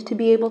need to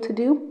be able to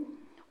do?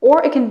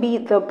 Or it can be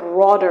the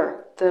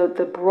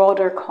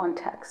broader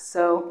context.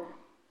 So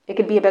it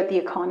could be about the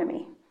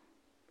economy.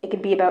 It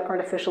could be about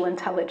artificial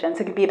intelligence.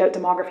 It could be about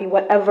demography,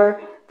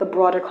 whatever the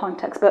broader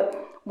context. But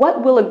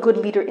what will a good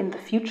leader in the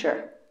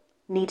future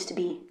need to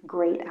be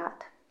great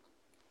at?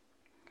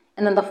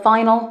 And then the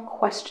final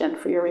question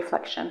for your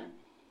reflection.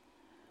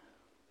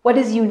 What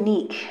is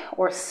unique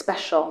or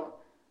special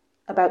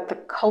about the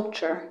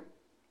culture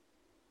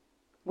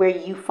where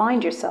you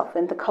find yourself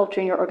in, the culture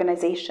in your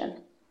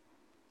organization,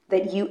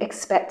 that you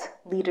expect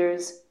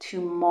leaders to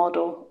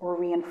model or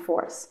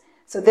reinforce?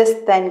 So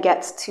this then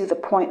gets to the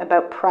point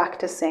about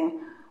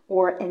practicing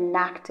or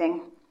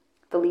enacting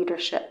the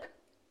leadership.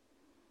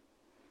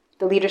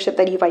 The leadership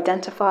that you've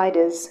identified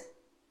is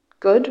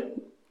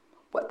good,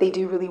 what they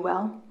do really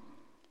well.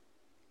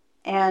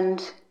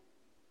 And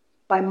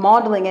by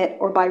modeling it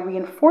or by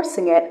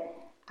reinforcing it,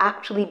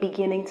 actually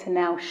beginning to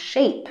now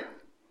shape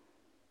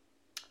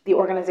the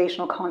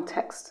organizational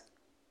context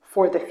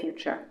for the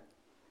future.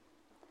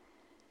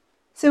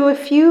 So a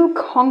few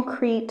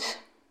concrete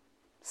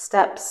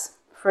steps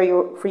for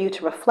you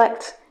to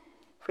reflect,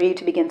 for you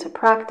to begin to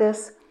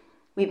practice.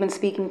 We've been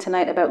speaking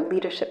tonight about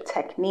leadership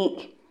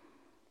technique.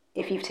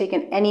 If you've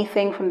taken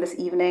anything from this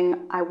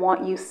evening, I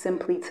want you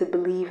simply to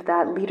believe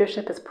that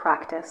leadership is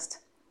practiced.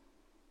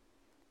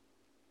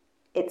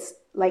 It's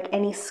like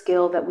any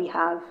skill that we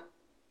have.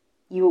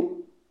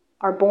 You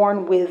are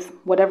born with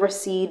whatever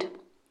seed,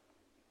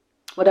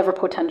 whatever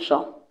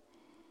potential,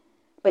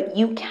 but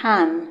you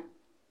can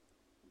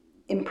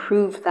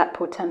improve that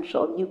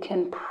potential. You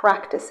can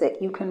practice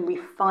it. You can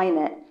refine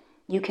it.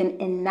 You can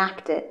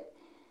enact it.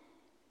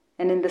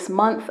 And in this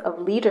month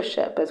of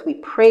leadership, as we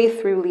pray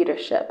through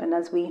leadership and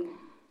as we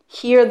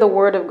hear the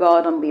word of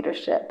God on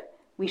leadership,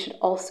 we should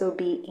also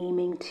be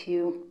aiming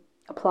to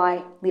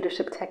apply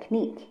leadership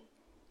technique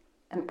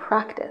and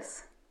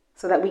practice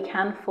so that we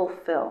can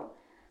fulfill,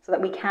 so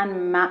that we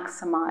can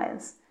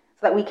maximize,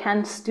 so that we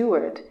can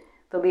steward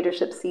the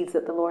leadership seeds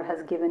that the Lord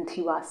has given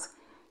to us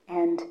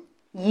and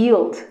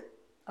yield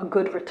a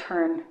good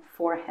return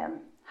for him.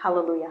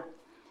 Hallelujah.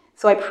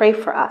 So I pray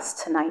for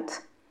us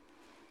tonight.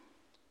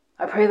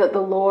 I pray that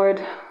the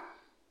Lord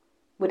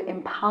would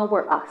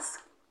empower us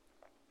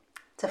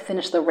to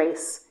finish the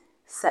race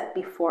set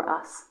before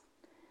us.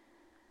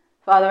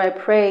 Father, I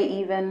pray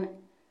even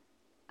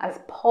as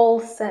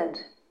Paul said,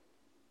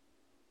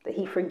 that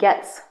he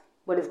forgets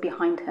what is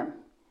behind him,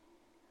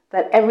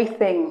 that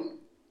everything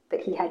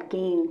that he had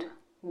gained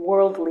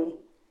worldly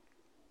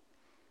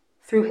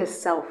through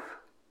his self,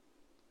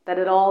 that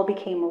it all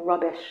became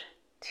rubbish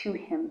to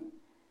him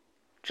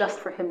just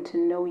for him to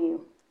know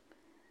you.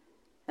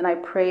 And I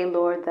pray,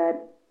 Lord,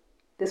 that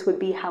this would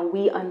be how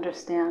we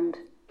understand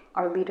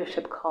our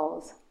leadership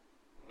calls,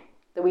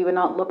 that we would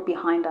not look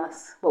behind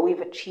us, what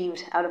we've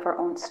achieved out of our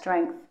own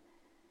strength,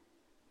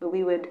 but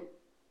we would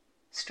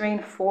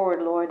strain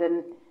forward, Lord,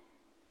 and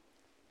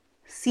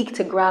seek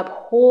to grab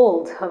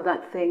hold of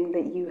that thing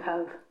that you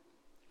have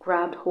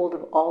grabbed hold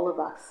of all of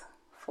us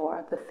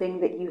for, the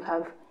thing that you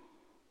have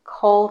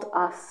called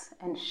us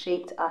and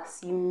shaped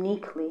us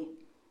uniquely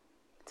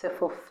to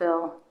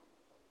fulfill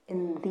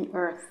in the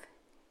earth,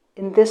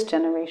 in this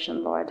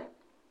generation, Lord,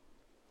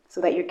 so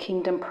that your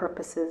kingdom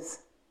purposes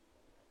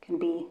can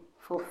be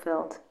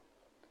fulfilled.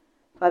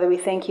 Father, we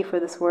thank you for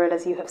this word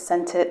as you have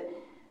sent it.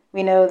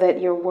 We know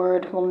that your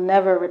word will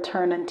never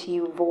return unto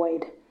you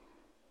void.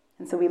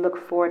 And so we look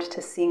forward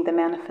to seeing the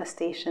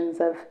manifestations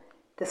of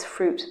this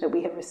fruit that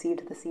we have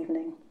received this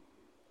evening.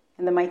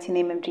 In the mighty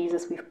name of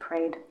Jesus, we've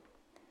prayed.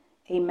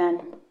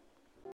 Amen.